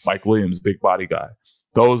bigger. Mike Williams, big body guy.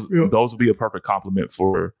 Those would be a perfect complement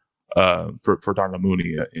for Darnell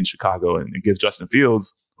Mooney in Chicago, and it gives Justin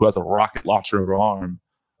Fields, who has a rocket launcher of an arm,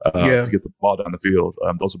 to get the ball down the field.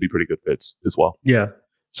 Those would be pretty good fits as well. Yeah.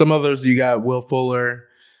 Some others, you got Will Fuller,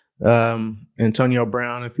 Antonio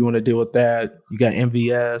Brown, if you want to deal with that. You got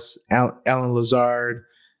MVS, Alan Lazard,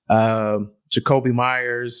 Jacoby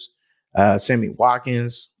Myers, Sammy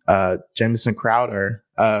Watkins, Jamison Crowder.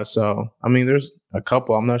 So, I mean, there's a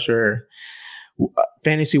couple. I'm not sure.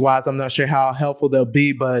 Fantasy-wise, I'm not sure how helpful they'll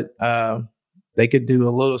be, but they could do a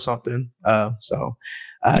little something.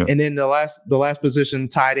 And then the last position,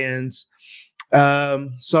 tight ends.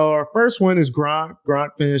 So our first one is Gronk. Gronk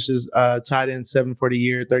finishes tight end 7 for the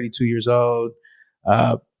year, 32 years old,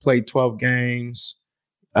 played 12 games,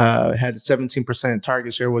 had a 17%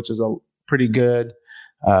 target share, which is pretty good.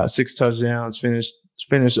 6 touchdowns,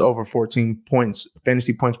 finished over 14 points,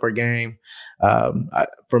 fantasy points per game.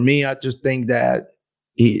 For me, I just think that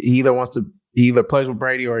he either plays with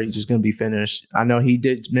Brady or he's just going to be finished. I know he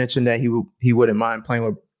did mention that he wouldn't mind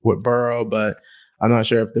playing with Burrow, but I'm not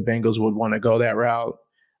sure if the Bengals would want to go that route.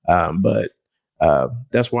 But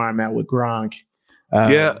that's where I'm at with Gronk.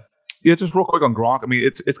 Just real quick on Gronk. I mean,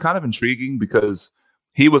 it's kind of intriguing because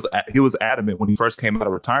he was adamant when he first came out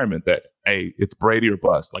of retirement that, hey, it's Brady or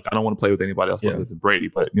bust. Like, I don't want to play with anybody else other than Brady.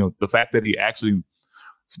 But the fact that he actually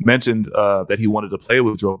mentioned that he wanted to play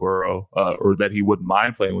with Joe Burrow, or that he wouldn't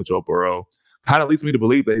mind playing with Joe Burrow, kind of leads me to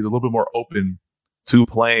believe that he's a little bit more open to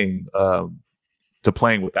playing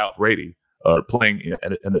without Brady, or playing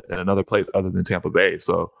in another place other than Tampa Bay.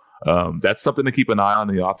 So that's something to keep an eye on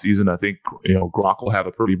in the offseason. I think Gronk will have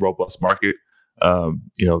a pretty robust market.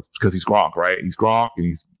 Because he's Gronk, right? He's Gronk, and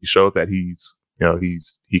he showed that he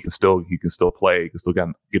can still play, he can still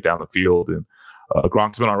get down the field. And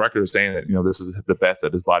Gronk's been on record as saying that this is the best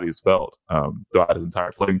that his body has felt throughout his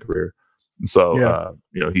entire playing career. And so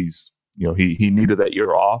he needed that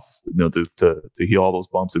year off, to heal all those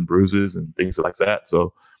bumps and bruises and things like that.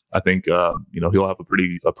 So I think he'll have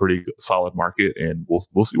a pretty solid market, and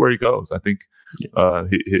we'll see where he goes. I think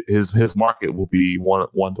his market will be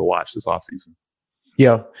one to watch this offseason.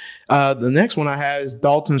 Yeah. The next one I have is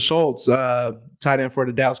Dalton Schultz, tight end for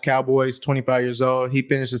the Dallas Cowboys, 25 years old. He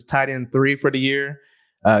finishes tight end 3 for the year.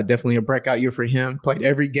 Definitely a breakout year for him. Played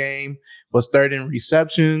every game, was third in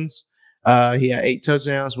receptions. He had 8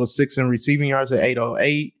 touchdowns, was 6th in receiving yards at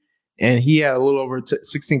 808. And he had a little over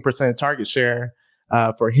 16% target share.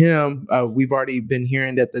 For him, we've already been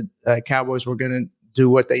hearing that the Cowboys were going to do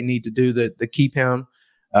what they need to do to keep him.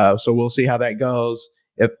 So we'll see how that goes.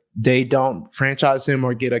 If they don't franchise him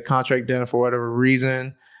or get a contract done for whatever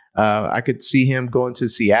reason, I could see him going to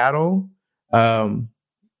Seattle.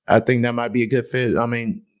 I think that might be a good fit. I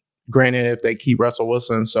mean, granted, if they keep Russell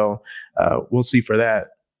Wilson, so we'll see for that.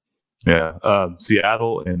 Yeah,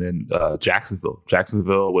 Seattle, and then Jacksonville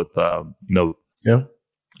with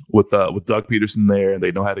with Doug Peterson there, and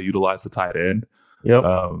they know how to utilize the tight end. Yep.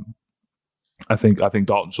 I think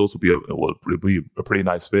Dalton Schultz would be a pretty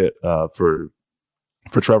nice fit for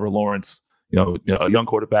Trevor Lawrence, a young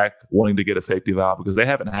quarterback wanting to get a safety valve, because they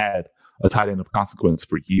haven't had a tight end of consequence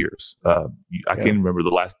for years. I can't remember the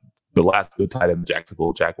last good tight end the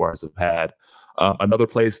Jacksonville Jaguars have had. Another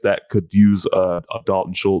place that could use a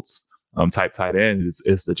Dalton Schultz type tight end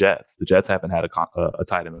is the Jets. The Jets haven't had a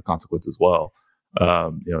tight end of consequence as well.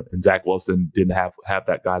 And Zach Wilson didn't have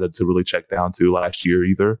that guy to really check down to last year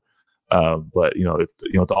either. But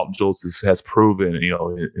if Dalton Schultz has proven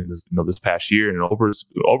in this past year and over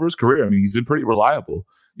his career, I mean, he's been pretty reliable.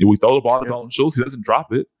 We throw the ball to Dalton Schultz, he doesn't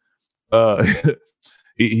drop it.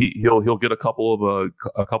 He'll get a couple of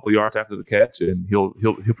yards after the catch, and he'll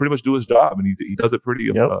pretty much do his job, and he does it pretty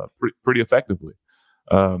effectively.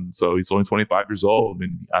 So he's only 25 years old,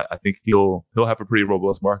 and I think he'll have a pretty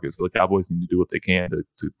robust market. So the Cowboys need to do what they can to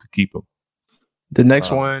keep him. The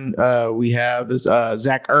next one we have is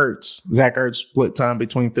Zach Ertz. Zach Ertz split time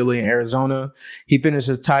between Philly and Arizona. He finished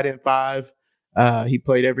as tight end 5. He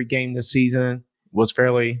played every game this season. Was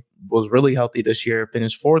really healthy this year.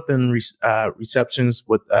 Finished 4th in receptions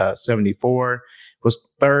with 74. was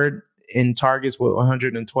third in targets with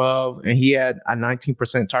 112, and he had a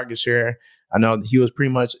 19% target share. I know he was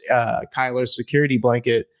pretty much Kyler's security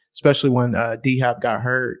blanket, especially when D-Hop got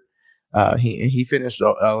hurt. He finished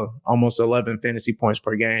almost 11 fantasy points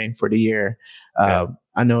per game for the year. I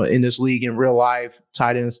know in this league, in real life,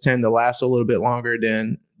 tight ends tend to last a little bit longer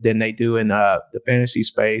than they do in the fantasy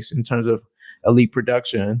space in terms of elite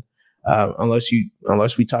production.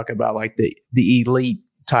 Unless we talk about like the elite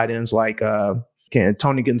tight ends like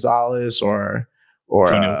Tony Gonzalez or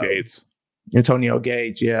Antonio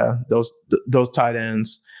Gates. Yeah, those tight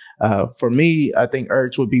ends. For me, I think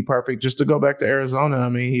Ertz would be perfect. Just to go back to Arizona, I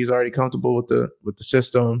mean, he's already comfortable with the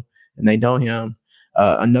system, and they know him.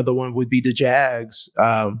 Another one would be the Jags.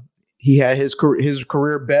 He had his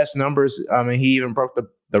career best numbers. I mean, he even broke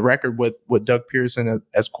the record with Doug Pearson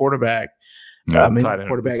as quarterback.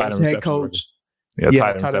 Quarterback as head coach.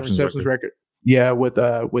 Tight end receptions record. Yeah, with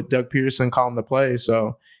Doug Pearson calling the play,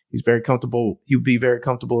 so he's very comfortable. He would be very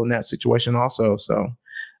comfortable in that situation also. So.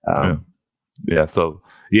 Those are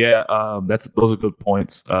good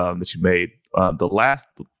points that you made. The last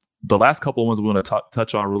couple of ones we're going to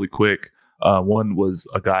touch on really quick. One was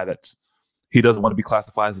a guy he doesn't want to be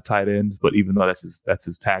classified as a tight end, but even though that's his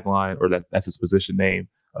tagline or that's his position name,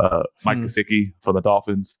 Mike Gesicki from the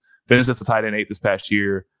Dolphins finished as a tight end 8 this past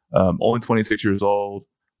year. Only 26 years old,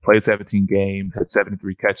 played 17 games, had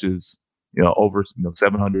 73 catches, over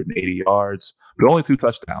 780 yards, but only 2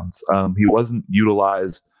 touchdowns. He wasn't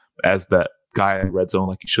utilized as that guy in red zone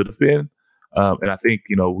like he should have been. And I think,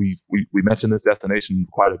 we mentioned this destination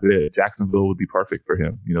quite a bit. Jacksonville would be perfect for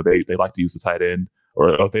him. They like to use the tight end,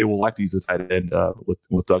 or they will like to use the tight end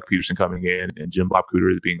with Doug Peterson coming in and Jim Bob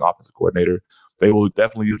Cooter being offensive coordinator. They will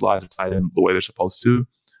definitely utilize the tight end the way they're supposed to.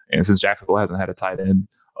 And since Jacksonville hasn't had a tight end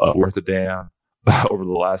worth a damn over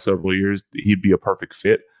the last several years, he'd be a perfect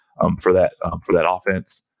fit for that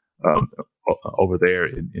offense over there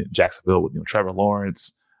in Jacksonville with Trevor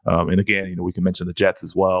Lawrence. And again, we can mention the Jets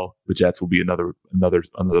as well. The Jets will be another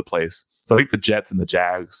place. So I think the Jets and the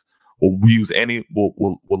Jags will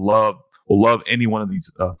love any one of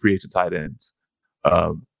these free agent tight ends.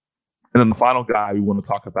 And then the final guy we want to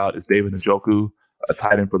talk about is David Njoku, a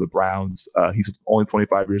tight end for the Browns. He's only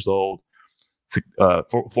 25 years old,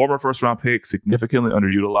 former first round pick, significantly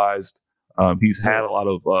underutilized. He's had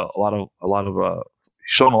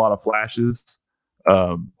shown a lot of flashes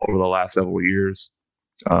over the last several years.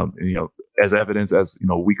 As evidence as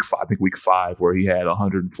week 5, where he had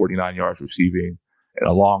 149 yards receiving and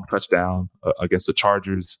a long touchdown against the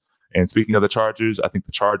Chargers. And speaking of the Chargers, I think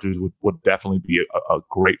the Chargers would definitely be a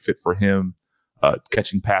great fit for him,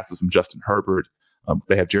 catching passes from Justin Herbert.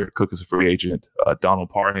 They have Jared Cook as a free agent,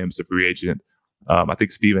 Donald Parham's a free agent. I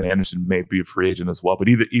think Steven Anderson may be a free agent as well. But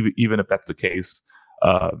even if that's the case,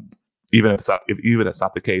 even if that's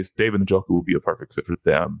not the case, David Njoku would be a perfect fit for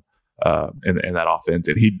them. In that offense,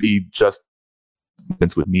 and he'd be just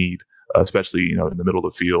defense would need, especially in the middle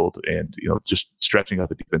of the field, and just stretching out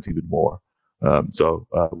the defense even more. Where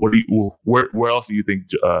else do you think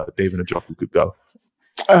David Njoku could go?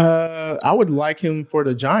 I would like him for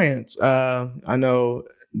the Giants. I know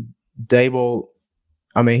Dable.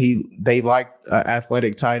 I mean, they like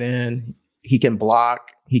athletic tight end. He can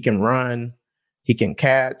block, he can run, he can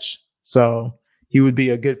catch. So he would be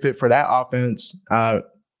a good fit for that offense.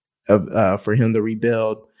 For him to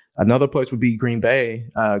rebuild. Another place would be Green Bay.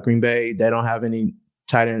 Green Bay, they don't have any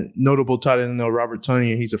notable tight end. No, Robert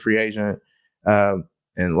Tonyan, he's a free agent.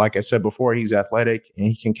 And like I said before, he's athletic and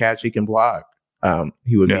he can catch, he can block.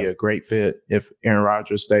 He would be a great fit if Aaron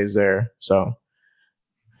Rodgers stays there. So,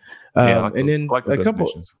 and then a couple,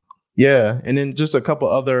 and then just a couple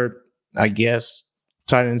other, I guess,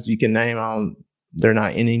 tight ends you can name. They're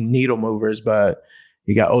not any needle movers, but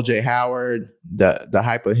you got OJ Howard. The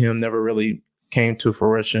hype of him never really came to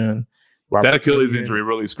fruition. That Achilles injury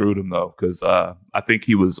really screwed him though, because I think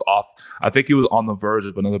he was off. I think he was on the verge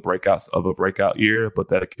of another breakout year, but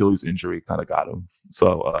that Achilles injury kind of got him.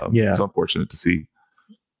 So it's unfortunate to see.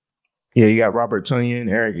 Yeah, you got Robert Tonyan,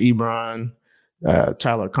 Eric Ebron,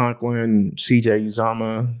 Tyler Conklin, CJ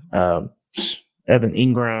Uzomah, Evan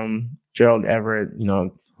Ingram, Gerald Everett.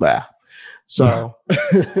 So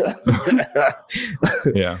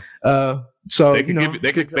so they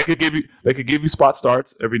could give you spot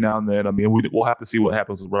starts every now and then. I mean, we'll have to see what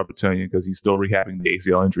happens with Robert Tonyan because he's still rehabbing the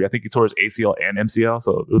ACL injury. I think he tore his ACL and MCL,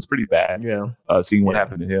 so it was pretty bad. Seeing what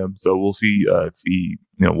happened to him. So we'll see if he,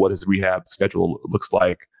 what his rehab schedule looks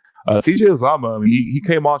like. CJ Uzomah, I mean, he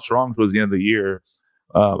came on strong towards the end of the year.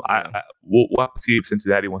 We'll have to see if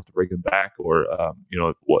Cincinnati wants to bring him back, or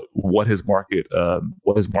what his market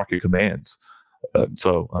commands. That's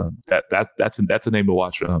a name to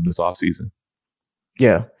watch this offseason.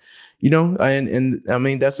 Yeah. And I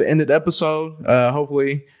mean, that's the end of the episode.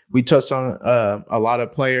 Hopefully we touched on a lot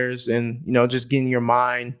of players and, just getting your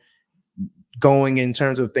mind going in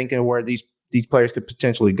terms of thinking where these players could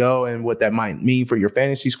potentially go and what that might mean for your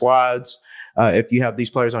fantasy squads. If you have these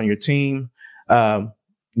players on your team, again,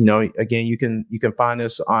 you can find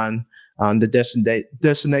us on the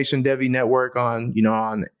Destination Devy Network on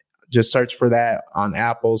just search for that on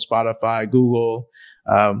Apple, Spotify, Google.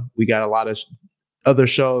 We got a lot of other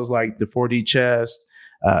shows like the 4D Chest,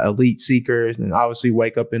 Elite Seekers, and obviously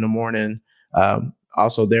Wake Up in the Morning.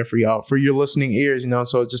 Also there for y'all, for your listening ears,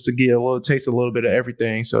 so just to get a little taste, a little bit of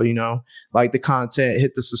everything. So, like the content,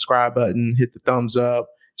 hit the subscribe button, hit the thumbs up,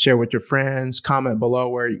 share with your friends, comment below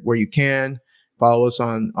where you can. Follow us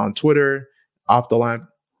on Twitter, off the line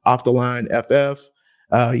FF,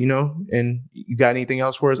 and you got anything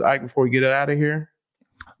else for us, Ike, before we get out of here?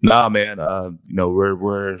 Nah, man.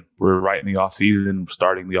 We're right in the off season,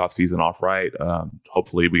 starting the off season off right.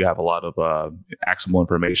 Hopefully, we have a lot of actionable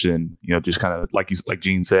information. Just kind of like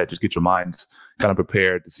Gene said, just get your minds kind of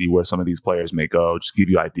prepared to see where some of these players may go. Just give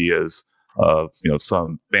you ideas of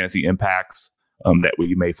some fantasy impacts that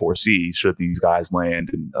we may foresee should these guys land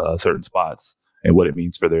in certain spots, and what it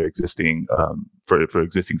means for their existing for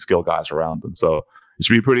existing skill guys around them. So it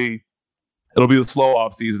should be pretty. It'll be a slow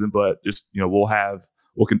off season, but just we'll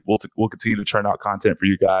continue to churn out content for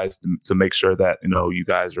you guys to make sure that you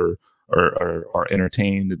guys are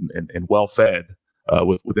entertained and well fed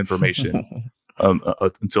with information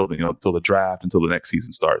until the draft, until the next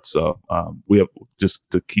season starts. So we have just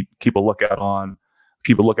to keep a lookout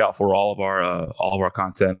for all of our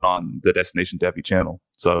content on the Destination Devy channel.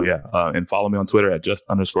 So and follow me on Twitter at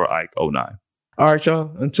 @just_Ike09. All right,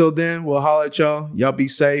 y'all. Until then, we'll holler at y'all. Y'all be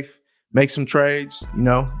safe. Make some trades,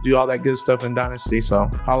 do all that good stuff in Dynasty. So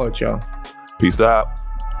holler at y'all. Peace out.